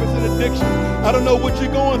sin habits and addictions. I don't know what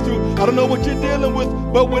you're going through. I don't know what you're dealing with,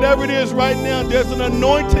 but whatever it is right now, there's an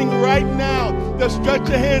anointing right now. Just stretch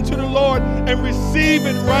your hand to the Lord and receive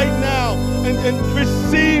it right now. And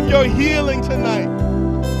receive your healing tonight.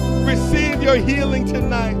 Receive your healing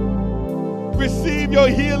tonight. Receive your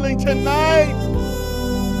healing tonight.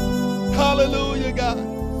 Hallelujah, God.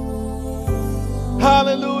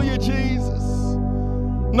 Hallelujah, Jesus.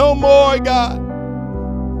 No more, God.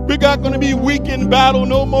 We're not going to be weak in battle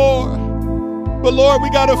no more. But Lord, we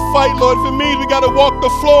got to fight, Lord. If it means we got to walk the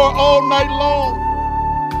floor all night long.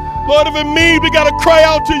 Lord, if it means we got to cry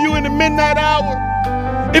out to you in the midnight hour.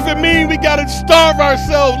 If it means we got to starve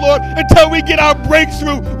ourselves, Lord, until we get our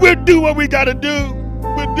breakthrough, we'll do what we got to do.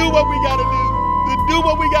 We'll do what we got to do. We'll do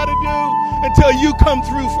what we got to do until you come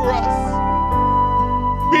through for us.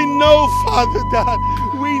 We know, Father God,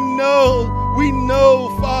 we know,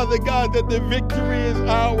 Father God, that the victory is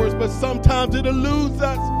ours, but sometimes it'll lose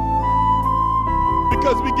us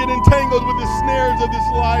because we get entangled with the snares of this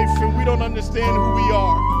life and we don't understand who we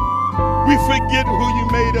are. We forget who you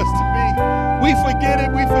made us to be. We forget it.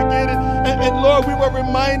 And Lord, we were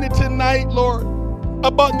reminded tonight, Lord,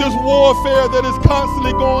 about this warfare that is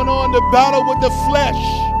constantly going on, the battle with the flesh.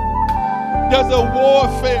 There's a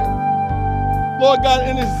warfare, Lord God,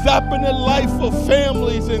 and it's zapping the life of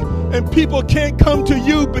families, and people can't come to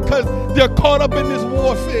you because they're caught up in this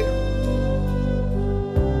warfare.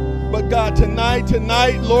 But God,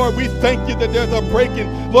 tonight, Lord, we thank you that there's a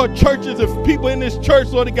breaking. Lord, churches, if people in this church,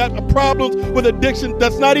 Lord, they got problems with addiction,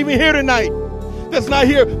 that's not even here tonight. That's not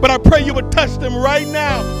here, but I pray you would touch them right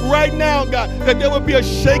now, God, that there would be a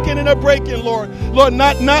shaking and a breaking, Lord. Lord,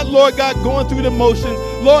 not Lord God, going through the motions,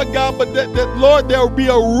 Lord God, but that Lord, there will be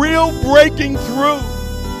a real breaking through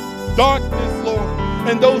darkness, Lord,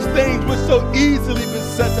 and those things which so easily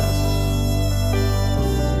beset us.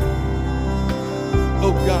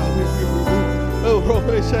 Oh God,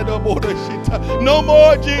 no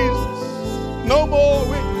more, Jesus, no more.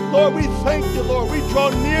 Lord, we thank you, Lord. We draw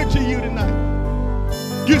near to you tonight.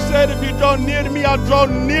 You said if you draw near to me, I'll draw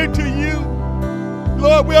near to you.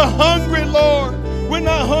 Lord, we're hungry, Lord. We're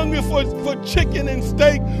not hungry for chicken and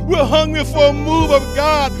steak. We're hungry for a move of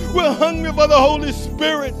God. We're hungry for the Holy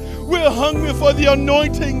Spirit. We're hungry for the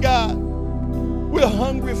anointing, God. We're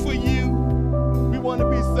hungry for you. We want to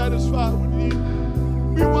be satisfied with you.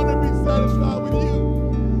 We want to be satisfied with you.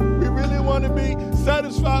 We really want to be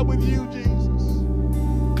satisfied with you, Jesus.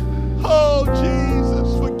 Oh,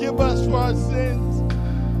 Jesus, forgive us for our sins.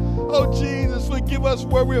 Oh, Jesus, forgive us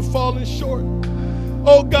where we're falling short.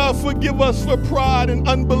 Oh, God, forgive us for pride and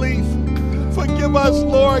unbelief. Forgive us,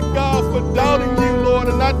 Lord God, for doubting you, Lord,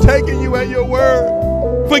 and not taking you at your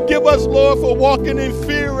word. Forgive us, Lord, for walking in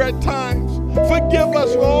fear at times. Forgive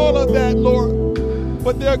us for all of that, Lord.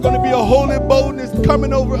 But there's going to be a holy boldness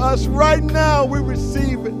coming over us right now. We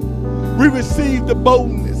receive it. We receive the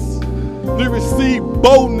boldness. We receive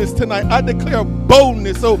boldness tonight. I declare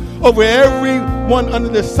boldness over everyone under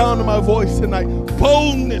the sound of my voice tonight.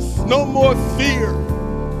 Boldness, no more fear.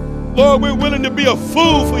 Lord, we're willing to be a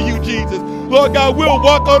fool for you, Jesus. Lord God, we'll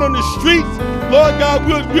walk out on the streets. Lord God,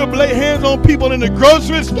 we'll lay hands on people in the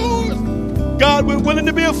grocery stores. God, we're willing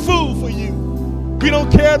to be a fool for you. We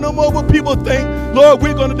don't care no more what people think. Lord,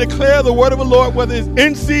 we're going to declare the word of the Lord, whether it's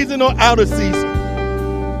in season or out of season.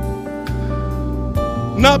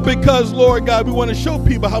 Not because, Lord God, we want to show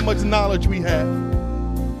people how much knowledge we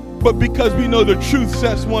have, but because we know the truth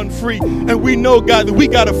sets one free. And we know, God, that we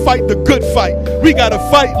got to fight the good fight. We got to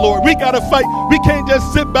fight, Lord. We got to fight. We can't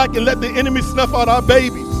just sit back and let the enemy snuff out our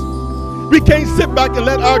babies. We can't sit back and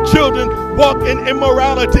let our children walk in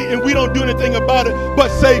immorality and we don't do anything about it, but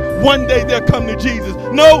say one day they'll come to Jesus.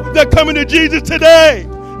 No, they're coming to Jesus today.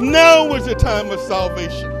 Now is the time of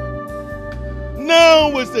salvation.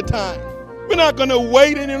 Now is the time. We're not going to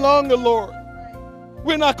wait any longer, Lord.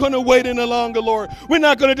 We're not going to wait any longer, Lord. We're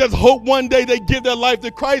not going to just hope one day they give their life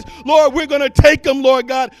to Christ. Lord, we're going to take them, Lord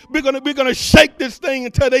God. We're going to shake this thing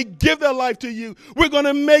until they give their life to you. We're going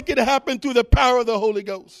to make it happen through the power of the Holy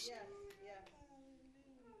Ghost.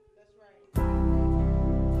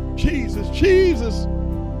 Jesus, Jesus,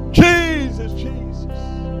 Jesus, Jesus.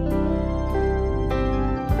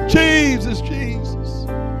 Jesus, Jesus.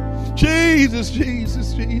 Jesus,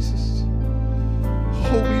 Jesus, Jesus.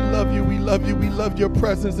 Oh, we love you, we love you, we love your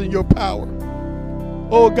presence and your power.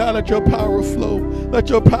 Oh, God, let your power flow. Let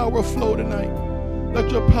your power flow tonight.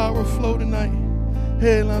 Let your power flow tonight.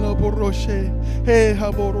 Hey, la boroshe. Hey,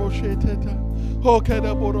 ha boroshe teta. Oh,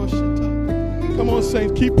 kada borosheta. Come on,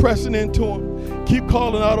 saints, keep pressing into him. Keep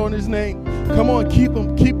calling out on his name. Come on, keep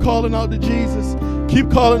calling out to Jesus. Keep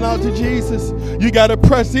calling out to Jesus. You got to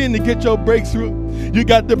press in to get your breakthrough. You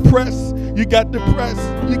got to press. You got to press.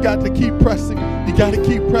 You got to keep pressing. You got to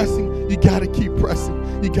keep pressing. You got to keep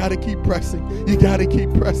pressing. You got to keep pressing. You got to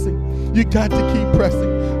keep pressing. You got to keep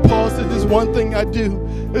pressing. Paul said, "There's one thing I do.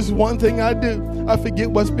 There's one thing I do. I forget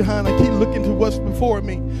what's behind. I keep looking to what's before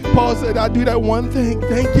me." Paul said, "I do that one thing."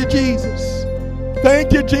 Thank you, Jesus.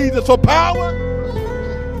 Thank you, Jesus, for power.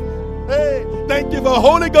 Hey, thank you for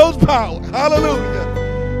Holy Ghost power.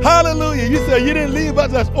 Hallelujah. Hallelujah. You said you didn't leave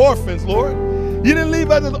us as orphans, Lord. You didn't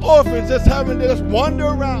leave us as orphans just having to just wander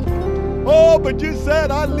around. Oh, but you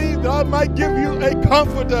said I leave that I might give you a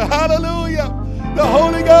comforter. Hallelujah. The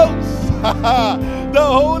Holy Ghost. The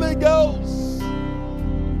Holy Ghost.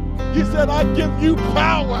 You said I give you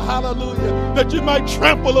power. Hallelujah. That you might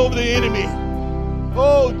trample over the enemy.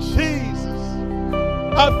 Oh, Jesus.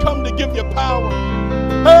 I've come to give you power.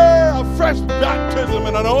 Hey, a fresh baptism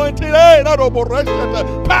and anointing. Hey,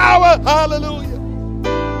 power. Hallelujah.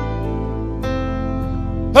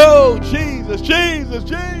 Oh, Jesus, Jesus,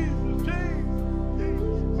 Jesus.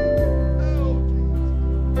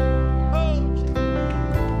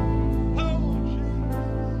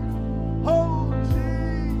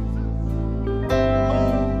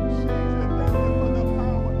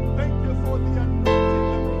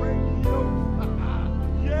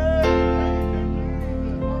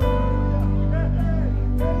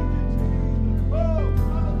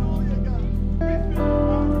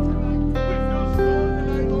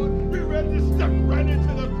 Right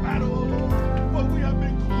into the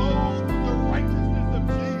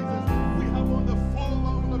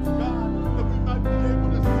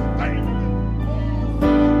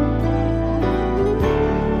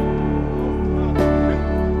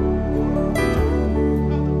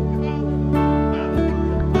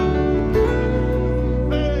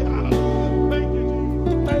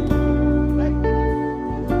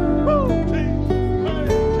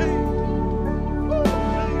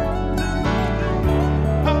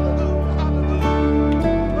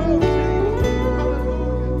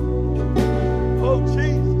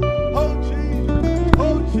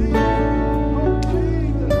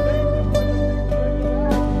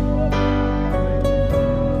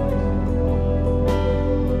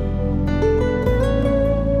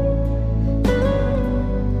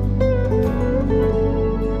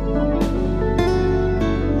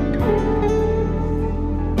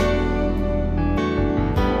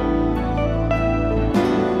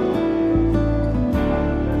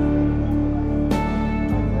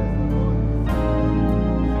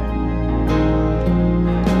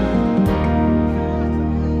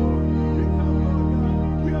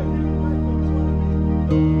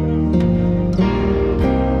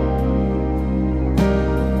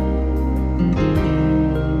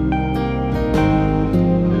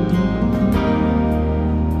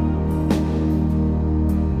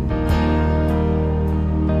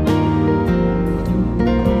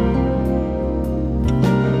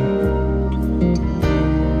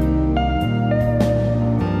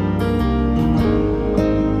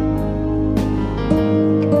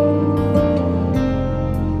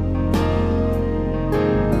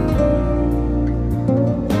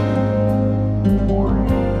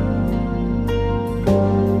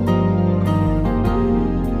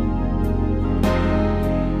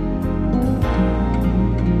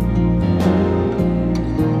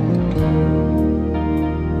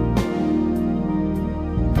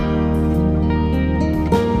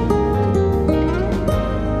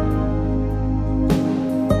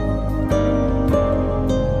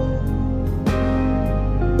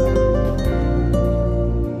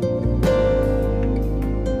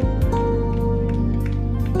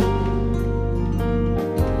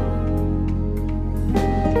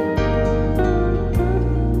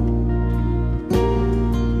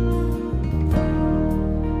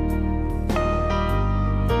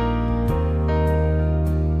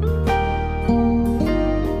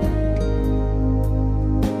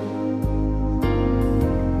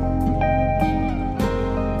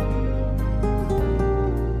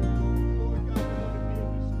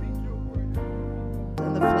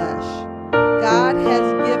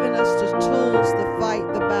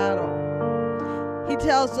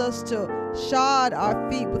us to shod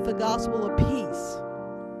our feet with the gospel of peace.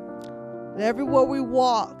 That everywhere we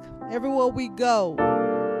walk, everywhere we go,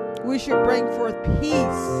 we should bring forth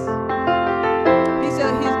peace. He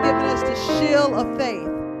said he's given us the shield of faith.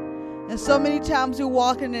 And so many times we're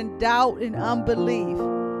walking in doubt and unbelief.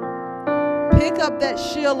 Pick up that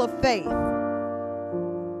shield of faith.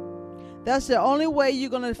 That's the only way you're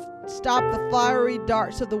going to stop the fiery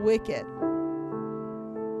darts of the wicked.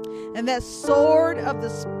 And that sword of the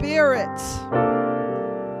Spirit.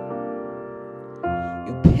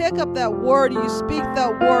 You pick up that word and you speak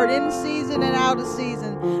that word in season and out of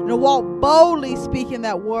season. And walk boldly speaking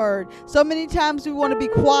that word. So many times we want to be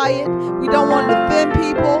quiet. We don't want to offend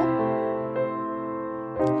people.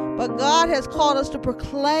 But God has called us to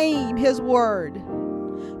proclaim His word.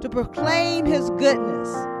 To proclaim His goodness.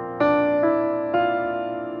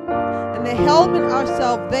 And the helmet of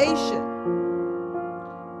salvation.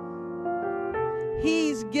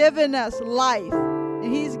 He's given us life.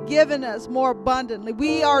 And He's given us more abundantly.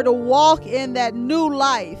 We are to walk in that new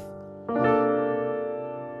life.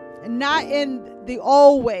 And not in the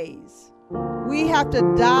old ways. We have to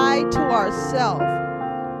die to ourselves.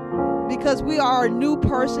 Because we are a new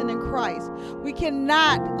person in Christ. We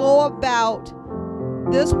cannot go about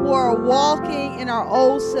this world walking in our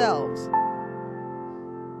old selves.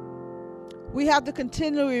 We have to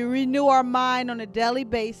continually renew our mind on a daily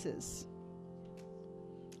basis.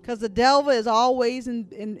 Because the devil is always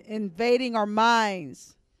invading our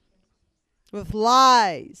minds with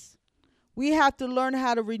lies. We have to learn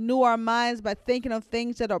how to renew our minds by thinking of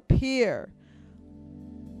things that are pure,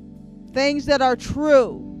 things that are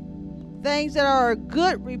true, things that are a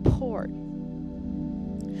good report.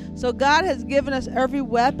 So God has given us every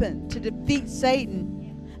weapon to defeat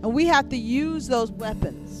Satan. And we have to use those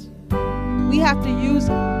weapons. We have to use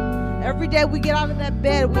them. Every day we get out of that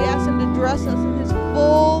bed, we ask Him to dress us in His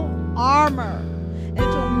full armor and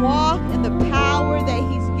to walk in the power that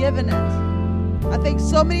He's given us. I think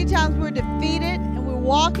so many times we're defeated and we're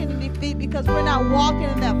walking in defeat because we're not walking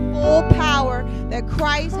in that full power that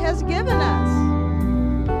Christ has given us.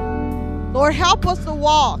 Lord, help us to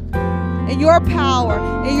walk in your power,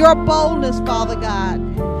 in your boldness, Father God.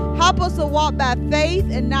 Help us to walk by faith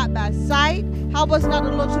and not by sight. Help us not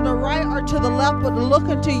to look to the right or to the left, but to look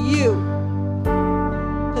unto you.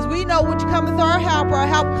 Because we know which cometh our help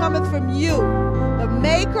cometh from you, the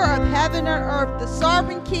maker of heaven and earth, the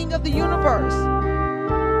sovereign King of the universe,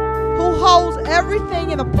 who holds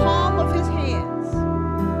everything in the palm of His hands.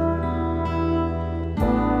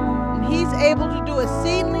 And He's able to do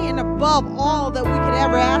exceedingly and above all that we could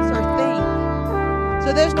ever ask or think.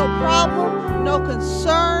 So there's no problem, no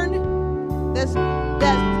concern that's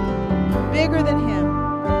bigger than Him.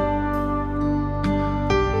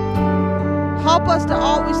 Help us to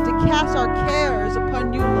always to cast our cares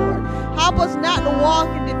upon you, Lord. Help us not to walk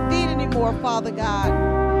in defeat anymore, Father God.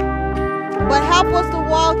 But help us to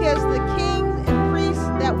walk as the kings and priests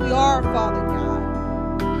that we are, Father God.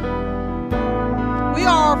 We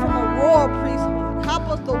are from a royal priesthood. Help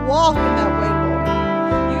us to walk in that way, Lord.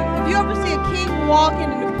 If you ever see a king walking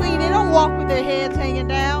and the queen, they don't walk with their heads hanging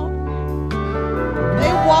down.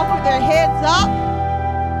 They walk with their heads up.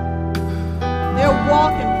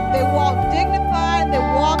 They walk dignified, they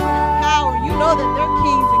walk in power. You know that they're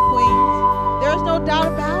kings and queens. There's no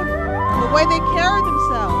doubt about it. The way they carry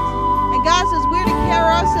themselves. And God says we're to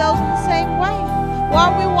carry ourselves in the same way.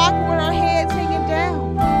 Why are we walking with our heads hanging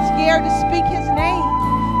down? Scared to speak His name.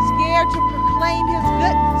 Scared to proclaim His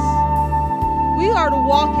goodness. We are to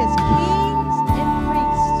walk as kings